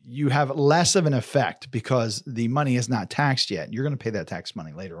have less of an effect because the money is not taxed yet. You're going to pay that tax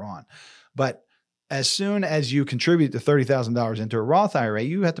money later on. But as soon as you contribute the $30,000 into a Roth IRA,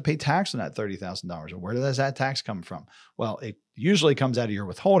 you have to pay tax on that $30,000. Where does that tax come from? Well, it usually comes out of your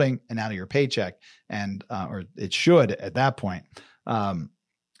withholding and out of your paycheck, and or it should at that point.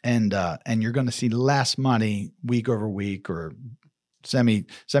 And you're going to see less money week over week or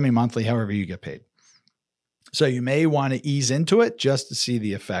semi-monthly, however you get paid. So you may want to ease into it just to see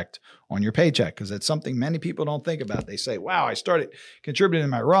the effect on your paycheck, because it's something many people don't think about. They say, wow, I started contributing to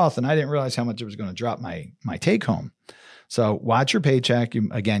my Roth and I didn't realize how much it was going to drop my take home. So watch your paycheck.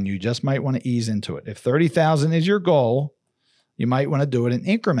 You just might want to ease into it. If 30,000 is your goal, you might want to do it in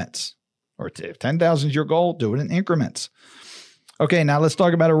increments. Or if 10,000 is your goal, do it in increments. Okay, now let's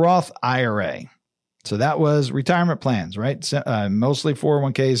talk about a Roth IRA. So that was retirement plans, right? Mostly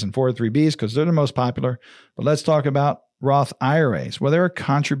 401ks and 403bs because they're the most popular. But let's talk about Roth IRAs. Well, there are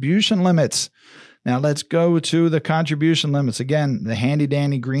contribution limits. Now let's go to the contribution limits. Again, the handy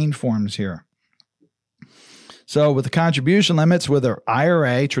dandy green forms here. So with the contribution limits with an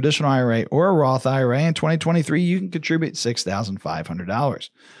IRA, traditional IRA, or a Roth IRA in 2023, you can contribute $6,500.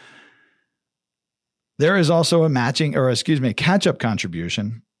 There is also a catch-up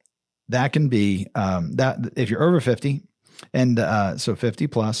contribution that can be that if you're over 50, and so 50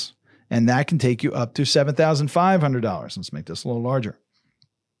 plus, and that can take you up to $7,500. Let's make this a little larger.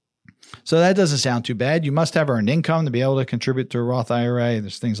 So that doesn't sound too bad. You must have earned income to be able to contribute to a Roth IRA.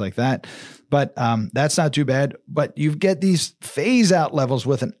 There's things like that, but that's not too bad. But you get these phase-out levels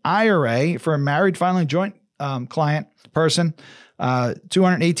with an IRA for a married filing joint client person.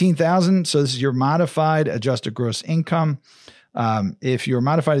 $218,000. So this is your modified adjusted gross income. If your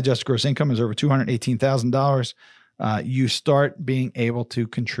modified adjusted gross income is over $218,000, you start being able to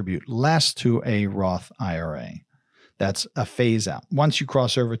contribute less to a Roth IRA. That's a phase out. Once you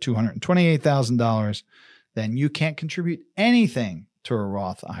cross over $228,000, then you can't contribute anything to a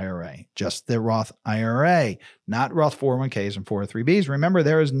Roth IRA, just the Roth IRA, not Roth 401ks and 403bs. Remember,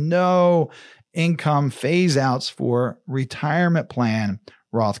 there is no income phase outs for retirement plan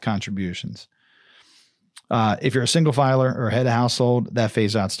Roth contributions. If you're a single filer or head of household, that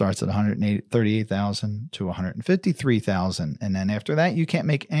phase out starts at $138,000 to $153,000. And then after that, you can't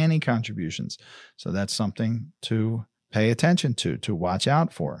make any contributions. So that's something to pay attention to watch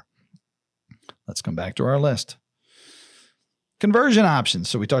out for. Let's come back to our list. Conversion options.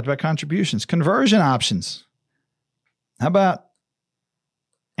 So we talked about contributions. Conversion options. How about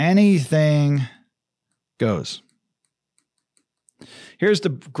anything goes? Here's the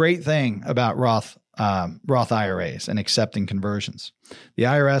great thing about Roth IRAs and accepting conversions. The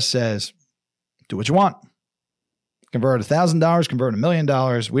IRS says, do what you want. Convert $1,000, convert $1 million.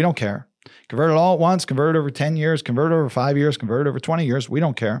 We don't care. Convert it all at once, convert it over 10 years, convert it over 5 years, convert it over 20 years. We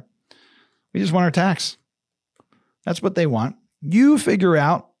don't care. We just want our tax. That's what they want. You figure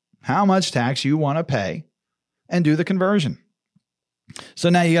out how much tax you want to pay and do the conversion. So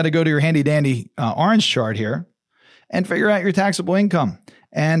now you got to go to your handy dandy orange chart here and figure out your taxable income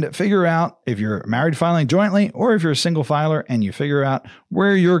and figure out if you're married filing jointly or if you're a single filer, and you figure out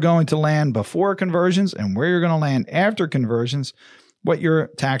where you're going to land before conversions and where you're going to land after conversions, what your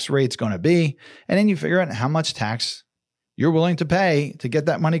tax rate's going to be. And then you figure out how much tax you're willing to pay to get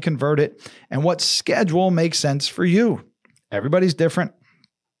that money converted and what schedule makes sense for you. Everybody's different.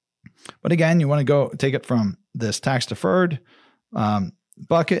 But again, you want to go take it from this tax deferred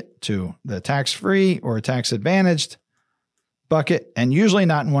bucket to the tax-free or tax-advantaged bucket, and usually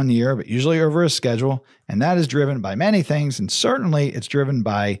not in 1 year, but usually over a schedule. And that is driven by many things. And certainly it's driven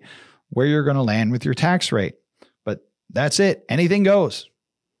by where you're going to land with your tax rate. But that's it. Anything goes.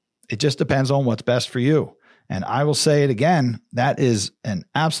 It just depends on what's best for you. And I will say it again, that is an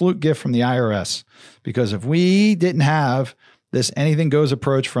absolute gift from the IRS, because if we didn't have this anything goes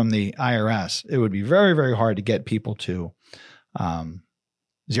approach from the IRS, it would be very, very hard to get people to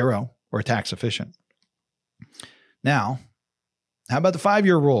zero or tax efficient. Now, how about the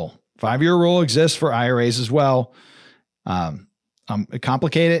 5-year rule? 5-year rule exists for IRAs as well.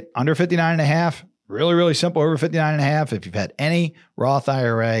 Complicated, under 59.5, really, really simple, over 59.5. If you've had any Roth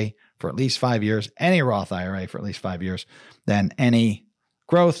IRA for at least 5 years, any Roth IRA for at least 5 years, then any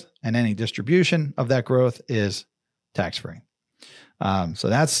growth and any distribution of that growth is tax-free. So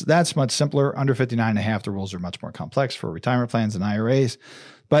that's much simpler. Under 59.5, the rules are much more complex for retirement plans and IRAs.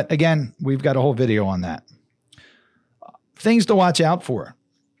 But again, we've got a whole video on that. Things to watch out for.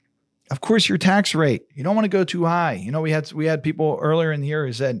 Of course, your tax rate. You don't want to go too high. You know, we had people earlier in the year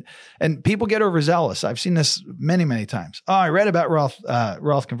who said, and people get overzealous. I've seen this many, many times. Oh, I read about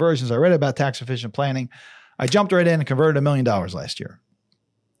Roth conversions. I read about tax efficient planning. I jumped right in and converted $1 million last year.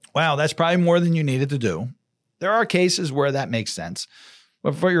 Wow, that's probably more than you needed to do. There are cases where that makes sense.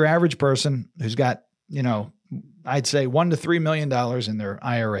 But for your average person who's got, I'd say $1 to $3 million in their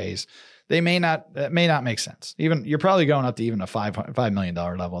IRAs, that may not make sense. Even you're probably going up to even a $5 million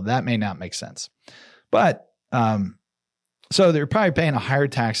level. That may not make sense. But So they're probably paying a higher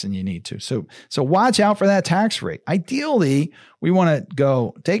tax than you need to. So watch out for that tax rate. Ideally, we want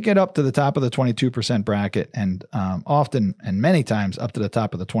to take it up to the top of the 22% bracket, and often and many times up to the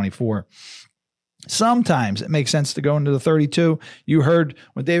top of the 24. Sometimes it makes sense to go into the 32. You heard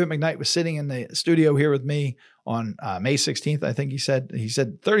when David McKnight was sitting in the studio here with me on May 16th, I think he said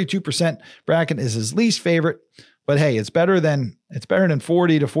 32% bracket is his least favorite. But hey, it's better than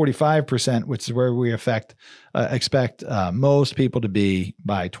 40 to 45%, which is where we expect most people to be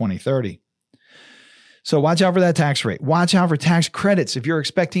by 2030. So watch out for that tax rate. Watch out for tax credits. If you're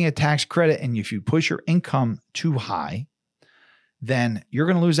expecting a tax credit and if you push your income too high, then you're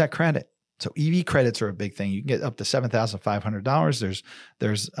going to lose that credit. So EV credits are a big thing. You can get up to $7,500.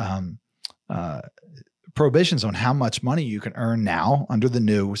 There's prohibitions on how much money you can earn now under the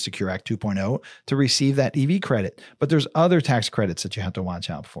new Secure Act 2.0 to receive that EV credit. But there's other tax credits that you have to watch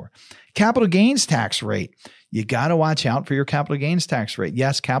out for. Capital gains tax rate. You got to watch out for your capital gains tax rate.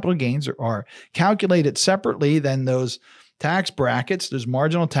 Yes, capital gains are calculated separately than those tax brackets, those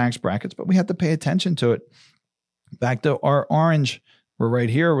marginal tax brackets, but we have to pay attention to it. Back to our orange. We're right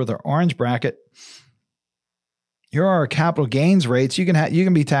here with our orange bracket. Here are our capital gains rates. You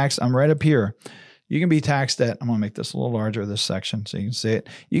can be taxed. I'm right up here. You can be taxed at, I'm going to make this a little larger, this section, so you can see it.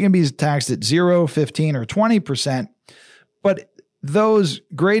 You can be taxed at 0, 15, or 20%, but those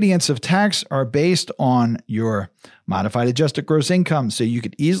gradients of tax are based on your modified adjusted gross income. So you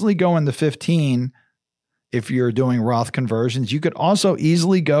could easily go into 15 if you're doing Roth conversions. You could also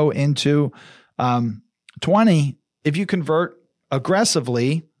easily go into 20 if you convert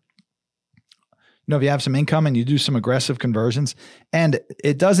aggressively. If you have some income and you do some aggressive conversions, and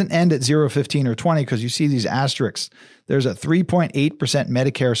it doesn't end at 0, 15, or 20 because you see these asterisks. There's a 3.8%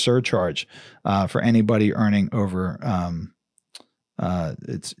 Medicare surcharge for anybody earning over.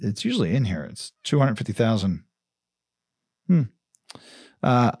 It's usually in here. It's $250,000.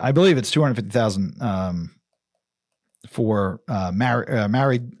 I believe it's $250,000 for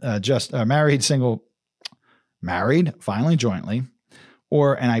married, filing jointly.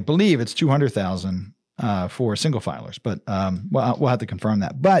 And I believe it's $200,000 for single filers, but we'll have to confirm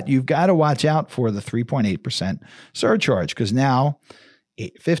that. But you've got to watch out for the 3.8% surcharge, because now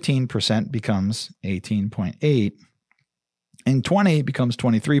 15% becomes 18.8 and 20 becomes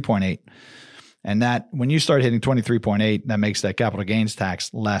 23.8. And that when you start hitting 23.8, that makes that capital gains tax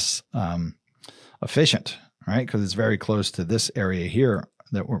less efficient, right? Because it's very close to this area here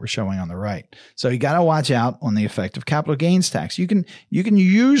that what we're showing on the right. So you got to watch out on the effect of capital gains tax. You can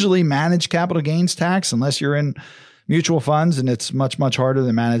usually manage capital gains tax unless you're in mutual funds, and it's much, much harder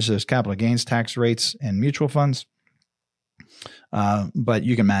to manage those capital gains tax rates in mutual funds. But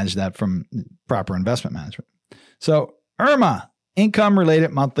you can manage that from proper investment management. So IRMA, income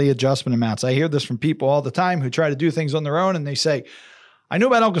related monthly adjustment amounts. I hear this from people all the time who try to do things on their own, and they say, I knew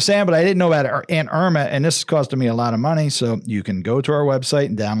about Uncle Sam, but I didn't know about Aunt Irma, and this is costing me a lot of money. So you can go to our website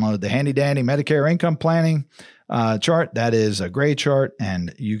and download the handy dandy Medicare income planning chart. That is a great chart,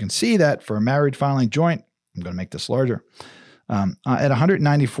 and you can see that for a married filing joint. I'm going to make this larger at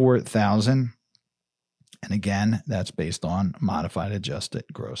 $194,000, and again, that's based on modified adjusted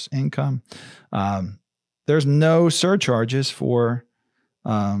gross income. There's no surcharges for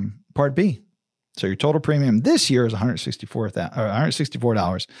Part B. So your total premium this year is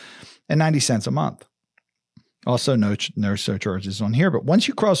 $164.90 a month. Also, no surcharges on here. But once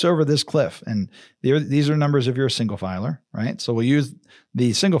you cross over this cliff, and these are numbers of your single filer, right? So we'll use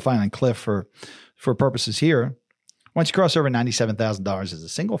the single filing cliff for purposes here. Once you cross over $97,000 as a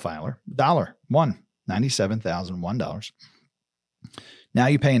single filer, $97,001. Now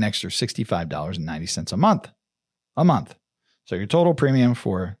you pay an extra $65.90 a month. So your total premium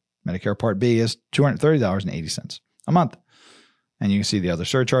for Medicare Part B is $230.80 a month. And you can see the other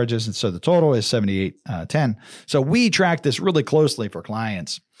surcharges. And so the total is $78.10. So we track this really closely for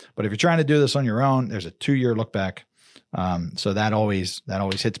clients. But if you're trying to do this on your own, there's a 2-year look back. So that always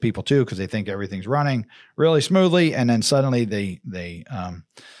hits people too, because they think everything's running really smoothly. And then suddenly they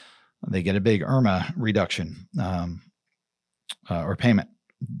get a big IRMA reduction or payment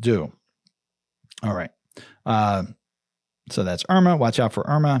due. All right. So that's IRMA. Watch out for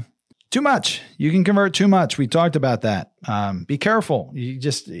IRMA. Too much. You can convert too much. We talked about that. Be careful.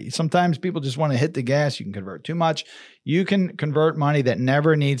 Sometimes people just want to hit the gas. You can convert too much. You can convert money that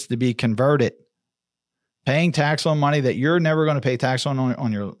never needs to be converted. Paying tax on money that you're never going to pay tax on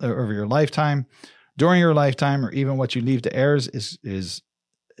over your lifetime, during your lifetime, or even what you leave to heirs is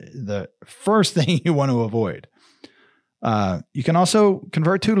the first thing you want to avoid. You can also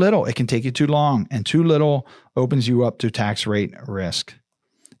convert too little. It can take you too long, and too little opens you up to tax rate risk.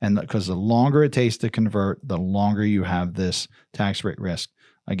 And because the longer it takes to convert, the longer you have this tax rate risk.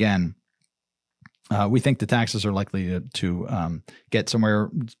 Again, we think the taxes are likely to get somewhere,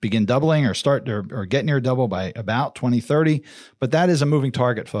 begin doubling or start or get near double by about 2030. But that is a moving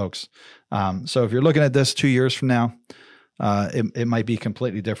target, folks. So if you're looking at this 2 years from now, it might be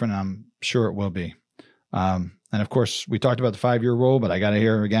completely different. I'm sure it will be. And of course, we talked about the 5-year rule, but I got to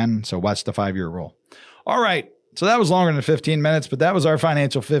hear it again. So watch the 5-year rule. All right. So that was longer than 15 minutes, but that was our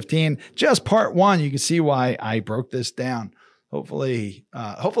Financial 15. Just part one. You can see why I broke this down. Hopefully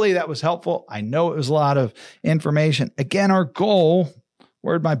that was helpful. I know it was a lot of information. Again, our goal,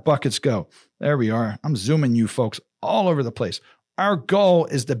 where'd my buckets go? There we are. I'm zooming you folks all over the place. Our goal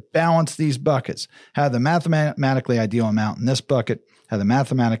is to balance these buckets, have the mathematically ideal amount in this bucket, have the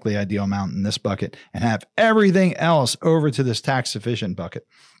mathematically ideal amount in this bucket, and have everything else over to this tax sufficient bucket.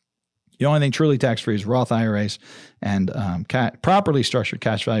 The only thing truly tax-free is Roth IRAs and properly structured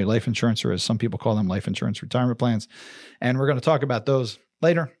cash value life insurance, or as some people call them, life insurance retirement plans. And we're going to talk about those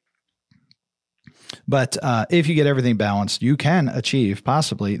later. But if you get everything balanced, you can achieve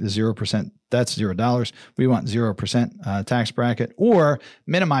possibly the 0%. That's $0. We want 0% tax bracket, or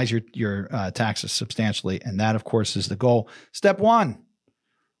minimize your taxes substantially. And that, of course, is the goal. Step one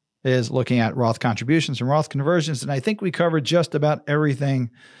is looking at Roth contributions and Roth conversions. And I think we covered just about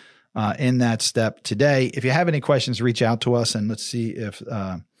everything in that step today. If you have any questions, reach out to us and let's see if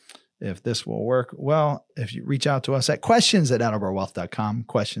this will work. Well, if you reach out to us at questions@attleboroughwealth.com,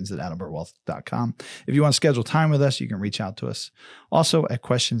 questions@attleboroughwealth.com. If you want to schedule time with us, you can reach out to us also at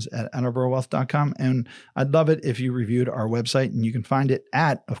questions@attleboroughwealth.com. And I'd love it if you reviewed our website, and you can find it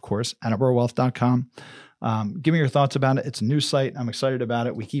at, of course, attleboroughwealth.com. Give me your thoughts about it. It's a new site. I'm excited about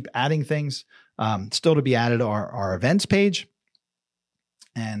it. We keep adding things still to be added to our events page.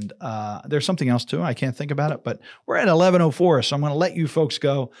 And there's something else too. I can't think about it, but we're at 11:04. So I'm going to let you folks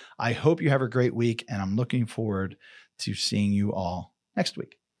go. I hope you have a great week, and I'm looking forward to seeing you all next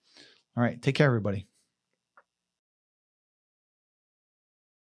week. All right. Take care, everybody.